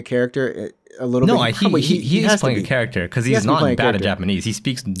actually playing a character a little bit. No, he is playing a character because he's not bad at Japanese. He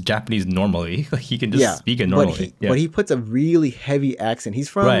speaks Japanese normally. He can just speak it normally. But he puts a really heavy accent. He's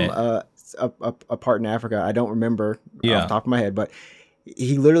from a part in Africa. I don't remember off the top of my head, but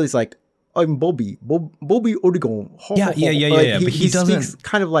he literally is like, I'm Bobby Oregon. Yeah. But he doesn't speaks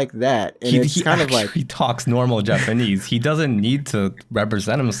kind of like that. And he kind of like he talks normal Japanese. He doesn't need to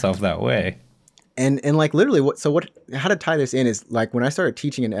represent himself that way. And like literally how to tie this in is like when I started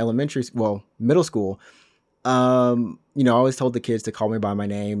teaching in middle school, I always told the kids to call me by my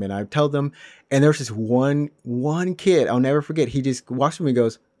name, and I tell them, and there's this one kid I'll never forget. He just walks to me and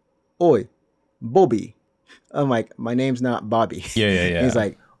goes, "Oi, Bobby." I'm like, my name's not Bobby. Yeah. He's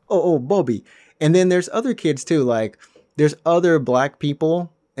like, oh, Bobby. And then there's other kids too. Like there's other black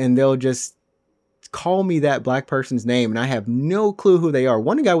people, and they'll just call me that black person's name, and I have no clue who they are.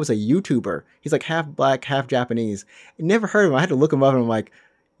 One guy was a YouTuber. He's like half black, half Japanese. I never heard of him. I had to look him up, and I'm like,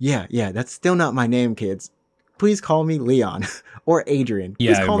 yeah, that's still not my name, kids. Please call me Leon or Adrian.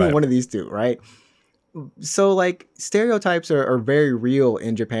 Please call me one of these two, right? So like stereotypes are very real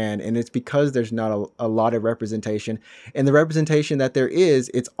in Japan, and it's because there's not a lot of representation, and the representation that there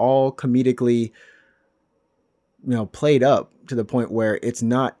is, it's all comedically, played up to the point where it's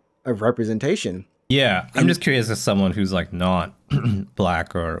not a representation. Yeah, I'm just curious as someone who's like not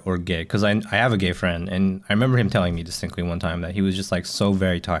black or gay, because I have a gay friend, and I remember him telling me distinctly one time that he was just like so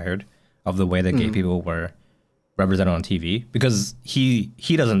very tired of the way that gay people were represented on TV, because he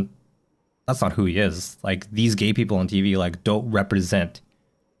doesn't, that's not who he is. Like these gay people on TV like don't represent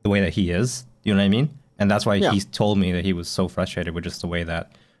the way that he is. You know what I mean? And that's why he's told me that he was so frustrated with just the way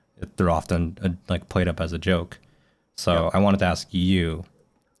that they're often like played up as a joke. So I wanted to ask you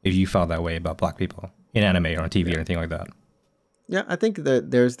if you felt that way about black people in anime or on TV or anything like that. Yeah, I think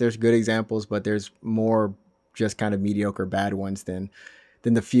that there's good examples, but there's more just kind of mediocre bad ones than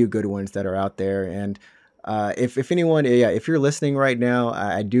the few good ones that are out there. And if anyone, if you're listening right now,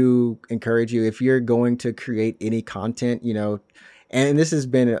 I do encourage you, if you're going to create any content, and this has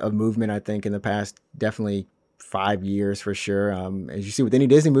been a movement, I think, in the past definitely 5 years for sure. As you see with any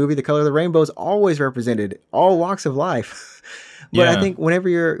Disney movie, the color of the rainbow is always represented, all walks of life. But I think whenever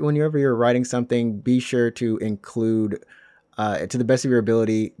you're writing something, be sure to include, to the best of your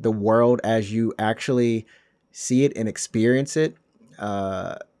ability, the world as you actually see it and experience it.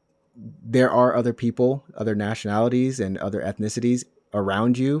 There are other people, other nationalities, and other ethnicities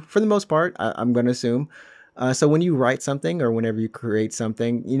around you, for the most part, I'm going to assume. So when you write something or whenever you create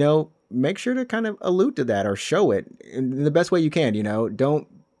something, make sure to kind of allude to that or show it in the best way you can.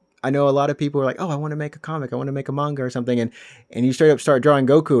 I know a lot of people are like, oh, I want to make a comic, I want to make a manga or something, and you straight up start drawing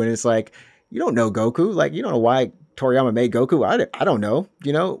Goku, and it's like, you don't know Goku, like you don't know why Toriyama made Goku. I don't know,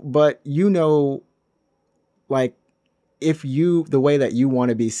 but like if the way that you want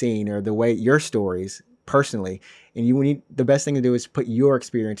to be seen, or the way your stories personally, and the best thing to do is put your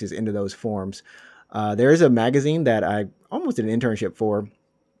experiences into those forms. There is a magazine that I almost did an internship for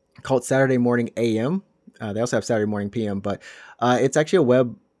called Saturday Morning AM. They also have Saturday Morning PM, but it's actually a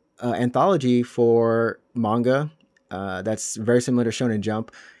web anthology for manga that's very similar to Shonen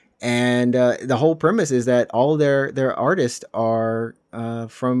Jump, and the whole premise is that all their artists are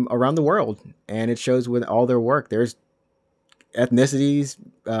from around the world, and it shows with all their work. There's ethnicities,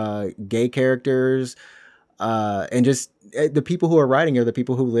 gay characters, and just the people who are writing are the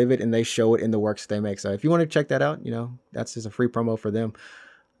people who live it, and they show it in the works they make. So if you want to check that out, that's just a free promo for them.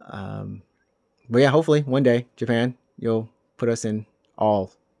 But yeah, hopefully one day, Japan, you'll put us in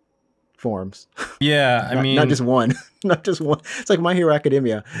all forms. Yeah, I mean, not just one. Not just one. It's like My Hero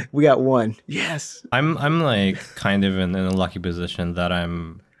Academia. We got one. Yes. I'm like kind of in a lucky position that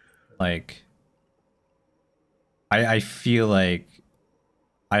I'm like I feel like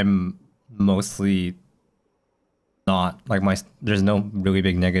I'm mostly not like there's no really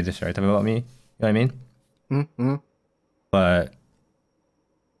big negative stereotype about me. You know what I mean? Mm-hmm. But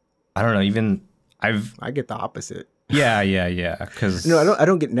I don't know, even I get the opposite. yeah, because No, I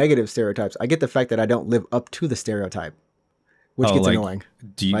don't get negative stereotypes. I get the fact that I don't live up to the stereotype, which gets like, annoying.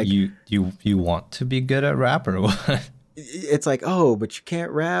 do you, Like- you want to be good at rap or what? It's like, oh, but you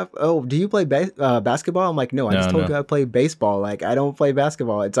can't rap. Oh, do you play basketball? I'm like, no, I just told you I play baseball. Like, I don't play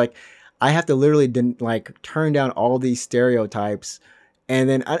basketball. It's like I have to literally like turn down all these stereotypes, and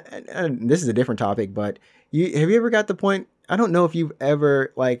then and this is a different topic, but have you ever got the point? I don't know if you've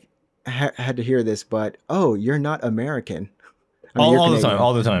ever like had to hear this, but oh, you're not American. I mean, you're all the Canadian. time,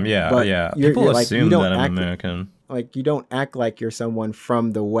 all the time. Yeah, But yeah. you're People like, assume you don't that I'm act- American. Like, you don't act like you're someone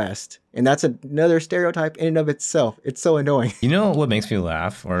from the West, and that's another stereotype in and of itself. It's so annoying. You know what makes me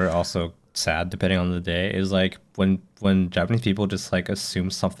laugh, or also sad, depending on the day, is like when Japanese people just like assume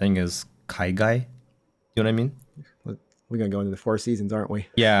something is kaigai. You know what I mean? We're gonna go into the Four Seasons, aren't we?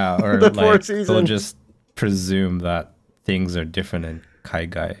 Yeah, or The like Four they'll Seasons. just presume that things are different in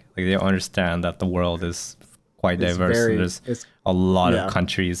kaigai. Like they don't understand that the world is quite It's diverse. very- And there's it's- a lot yeah. of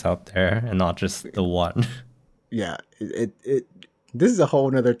countries out there, and not just the one. Yeah, it this is a whole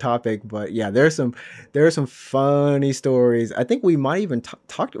nother topic, but yeah, there are some funny stories. I think we might even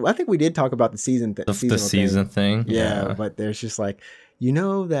talk. I think we did talk about the season. The season thing. Yeah, but there's just like, you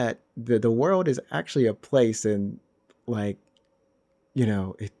know, that the world is actually a place, and like, you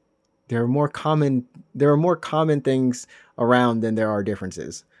know, there are more common things around than there are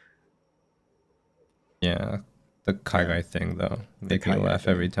differences. Yeah. The kaigai thing though make me kaigai laugh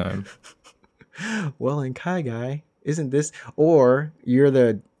thing. every time. Well, in Kaigai, isn't this, or you're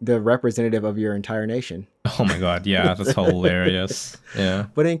the representative of your entire nation? Oh my god, yeah, that's hilarious. Yeah.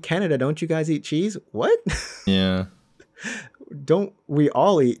 But in Canada, don't you guys eat cheese? What? Yeah. Don't we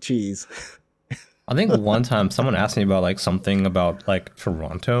all eat cheese? I think one time someone asked me about like something about like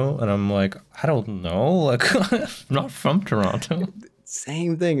Toronto, and I'm like, I don't know. Like I'm not from Toronto.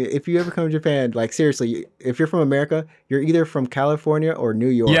 Same thing. If you ever come to Japan, like seriously, if you're from America, you're either from California or New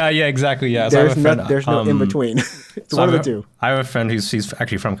York. Yeah, exactly. Yeah. So I have a There's friend, no in between. It's so one of I the have two. I have a friend he's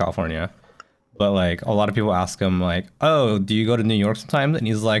actually from California. But like a lot of people ask him like, "Oh, do you go to New York sometimes?" And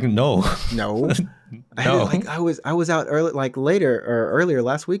he's like, "No." No. No. I was out early, like earlier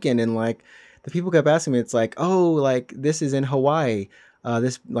last weekend, and like the people kept asking me, it's like, oh, like this is in Hawaii.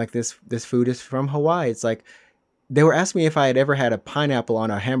 This food is from Hawaii. It's like they were asking me if I had ever had a pineapple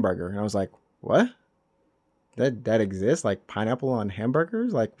on a hamburger, and I was like, what? That exists? Like pineapple on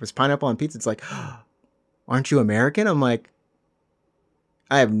hamburgers? Like was pineapple on pizza? It's like, aren't you American? I'm like,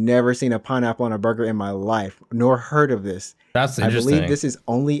 I have never seen a pineapple on a burger in my life, nor heard of this. That's I interesting. believe this is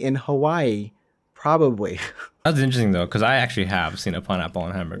only in Hawaii, probably. That's interesting though, because I actually have seen a pineapple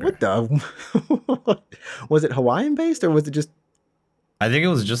on a hamburger. What the? Was it Hawaiian based, or was it just? I think it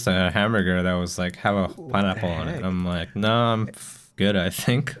was just a hamburger that was like have a pineapple on it. heck? I'm like, no, I'm good. I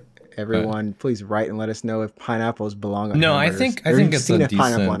think. Everyone, please write and let us know if pineapples belong on No, I hamburgers. think Or you've it's seen a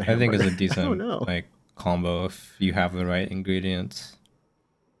pineapple on decent. I think it's a hamburger. I decent don't know. like combo if you have the right ingredients.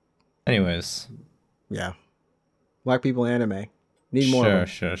 Anyways, Yeah, black people in anime need more. of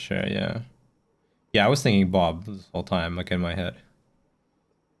sure, them. sure, yeah. Yeah, I was thinking Bob this whole time, like in my head.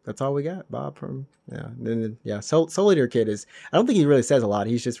 That's all we got, Bob. From Soul Eater Kid is. I don't think he really says a lot.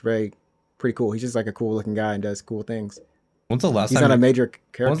 He's just pretty cool. He's just like a cool looking guy and does cool things. When's the last He's time? not a major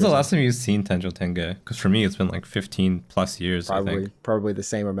character. When's the last time you've seen Tenjo Tenge? Because for me, it's been like 15 plus years. I think. Probably the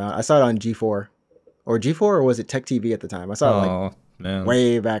same amount. I saw it on G4, or was it Tech TV at the time? I saw it like Oh man.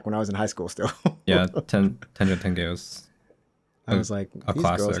 way back when I was in high school still. Yeah, Tenjo Tenge was. I was like, a these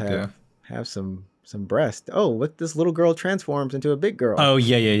girls classic, have some breast. Oh, what, this little girl transforms into a big girl. Oh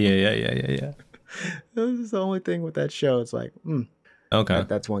yeah. This is the only thing with that show. It's like, Okay.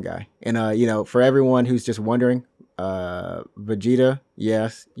 that's one guy. And for everyone who's just wondering, Vegeta,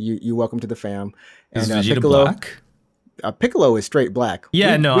 yes, you welcome to the fam. And Is Vegeta Piccolo, black? Piccolo is straight black.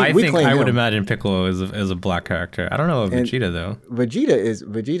 Yeah, I think claim I would him. imagine Piccolo is a black character. I don't know about And- Vegeta though.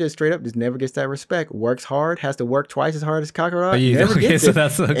 Vegeta straight up just never gets that respect. Works hard, has to work twice as hard as Kakarot. Oh, you- never okay, gets so it.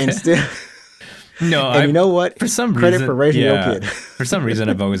 that's okay. And still, No, and you know what? for some Credit reason, for raising your kid. For some reason,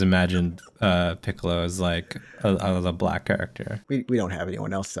 I've always imagined Piccolo as like a black character. we don't have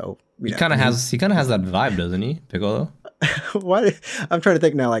anyone else, so He kind of has that vibe, doesn't he, Piccolo? I'm trying to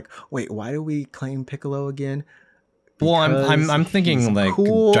think now. Like, wait, why do we claim Piccolo again? Well, I'm because thinking he's like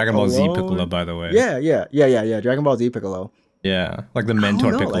cool Dragon Ball Z alone. Piccolo, by the way. Yeah. Dragon Ball Z Piccolo. Yeah, like the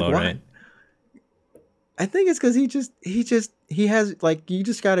mentor know, like, Piccolo, why- right? I think it's because he has like you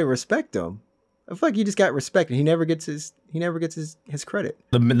just gotta respect him. I feel like he just got respect, and he never gets his credit.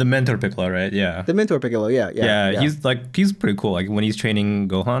 The mentor Piccolo, right? Yeah. The mentor Piccolo, yeah. He's pretty cool. Like when he's training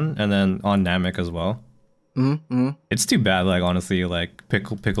Gohan, and then on Namek as well. Mm-hmm. It's too bad, like honestly, like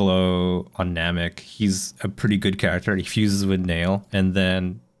Piccolo on Namek, he's a pretty good character. He fuses with Nail, and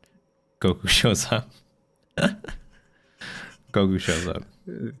then Goku shows up. Goku shows up.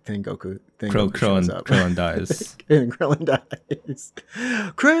 Then Goku Krillin shows up. dies. And Krillin dies.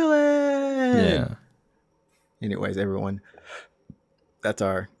 Krillin. Yeah. Anyways, everyone, that's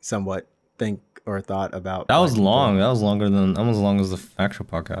our somewhat think or thought about. That was Black long. People. That was longer than almost as long as the actual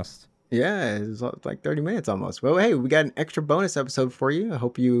podcast. Yeah, it was like 30 minutes almost. Well, hey, we got an extra bonus episode for you. I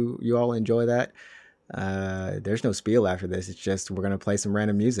hope you all enjoy that. There's no spiel after this. It's just we're gonna play some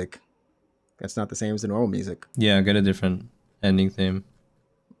random music. That's not the same as the normal music. Yeah, get a different ending theme.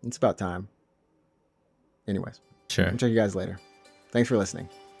 It's about time. Anyways, Sure. I'll check you guys later. Thanks for listening.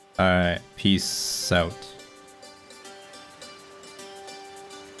 All right. Peace out.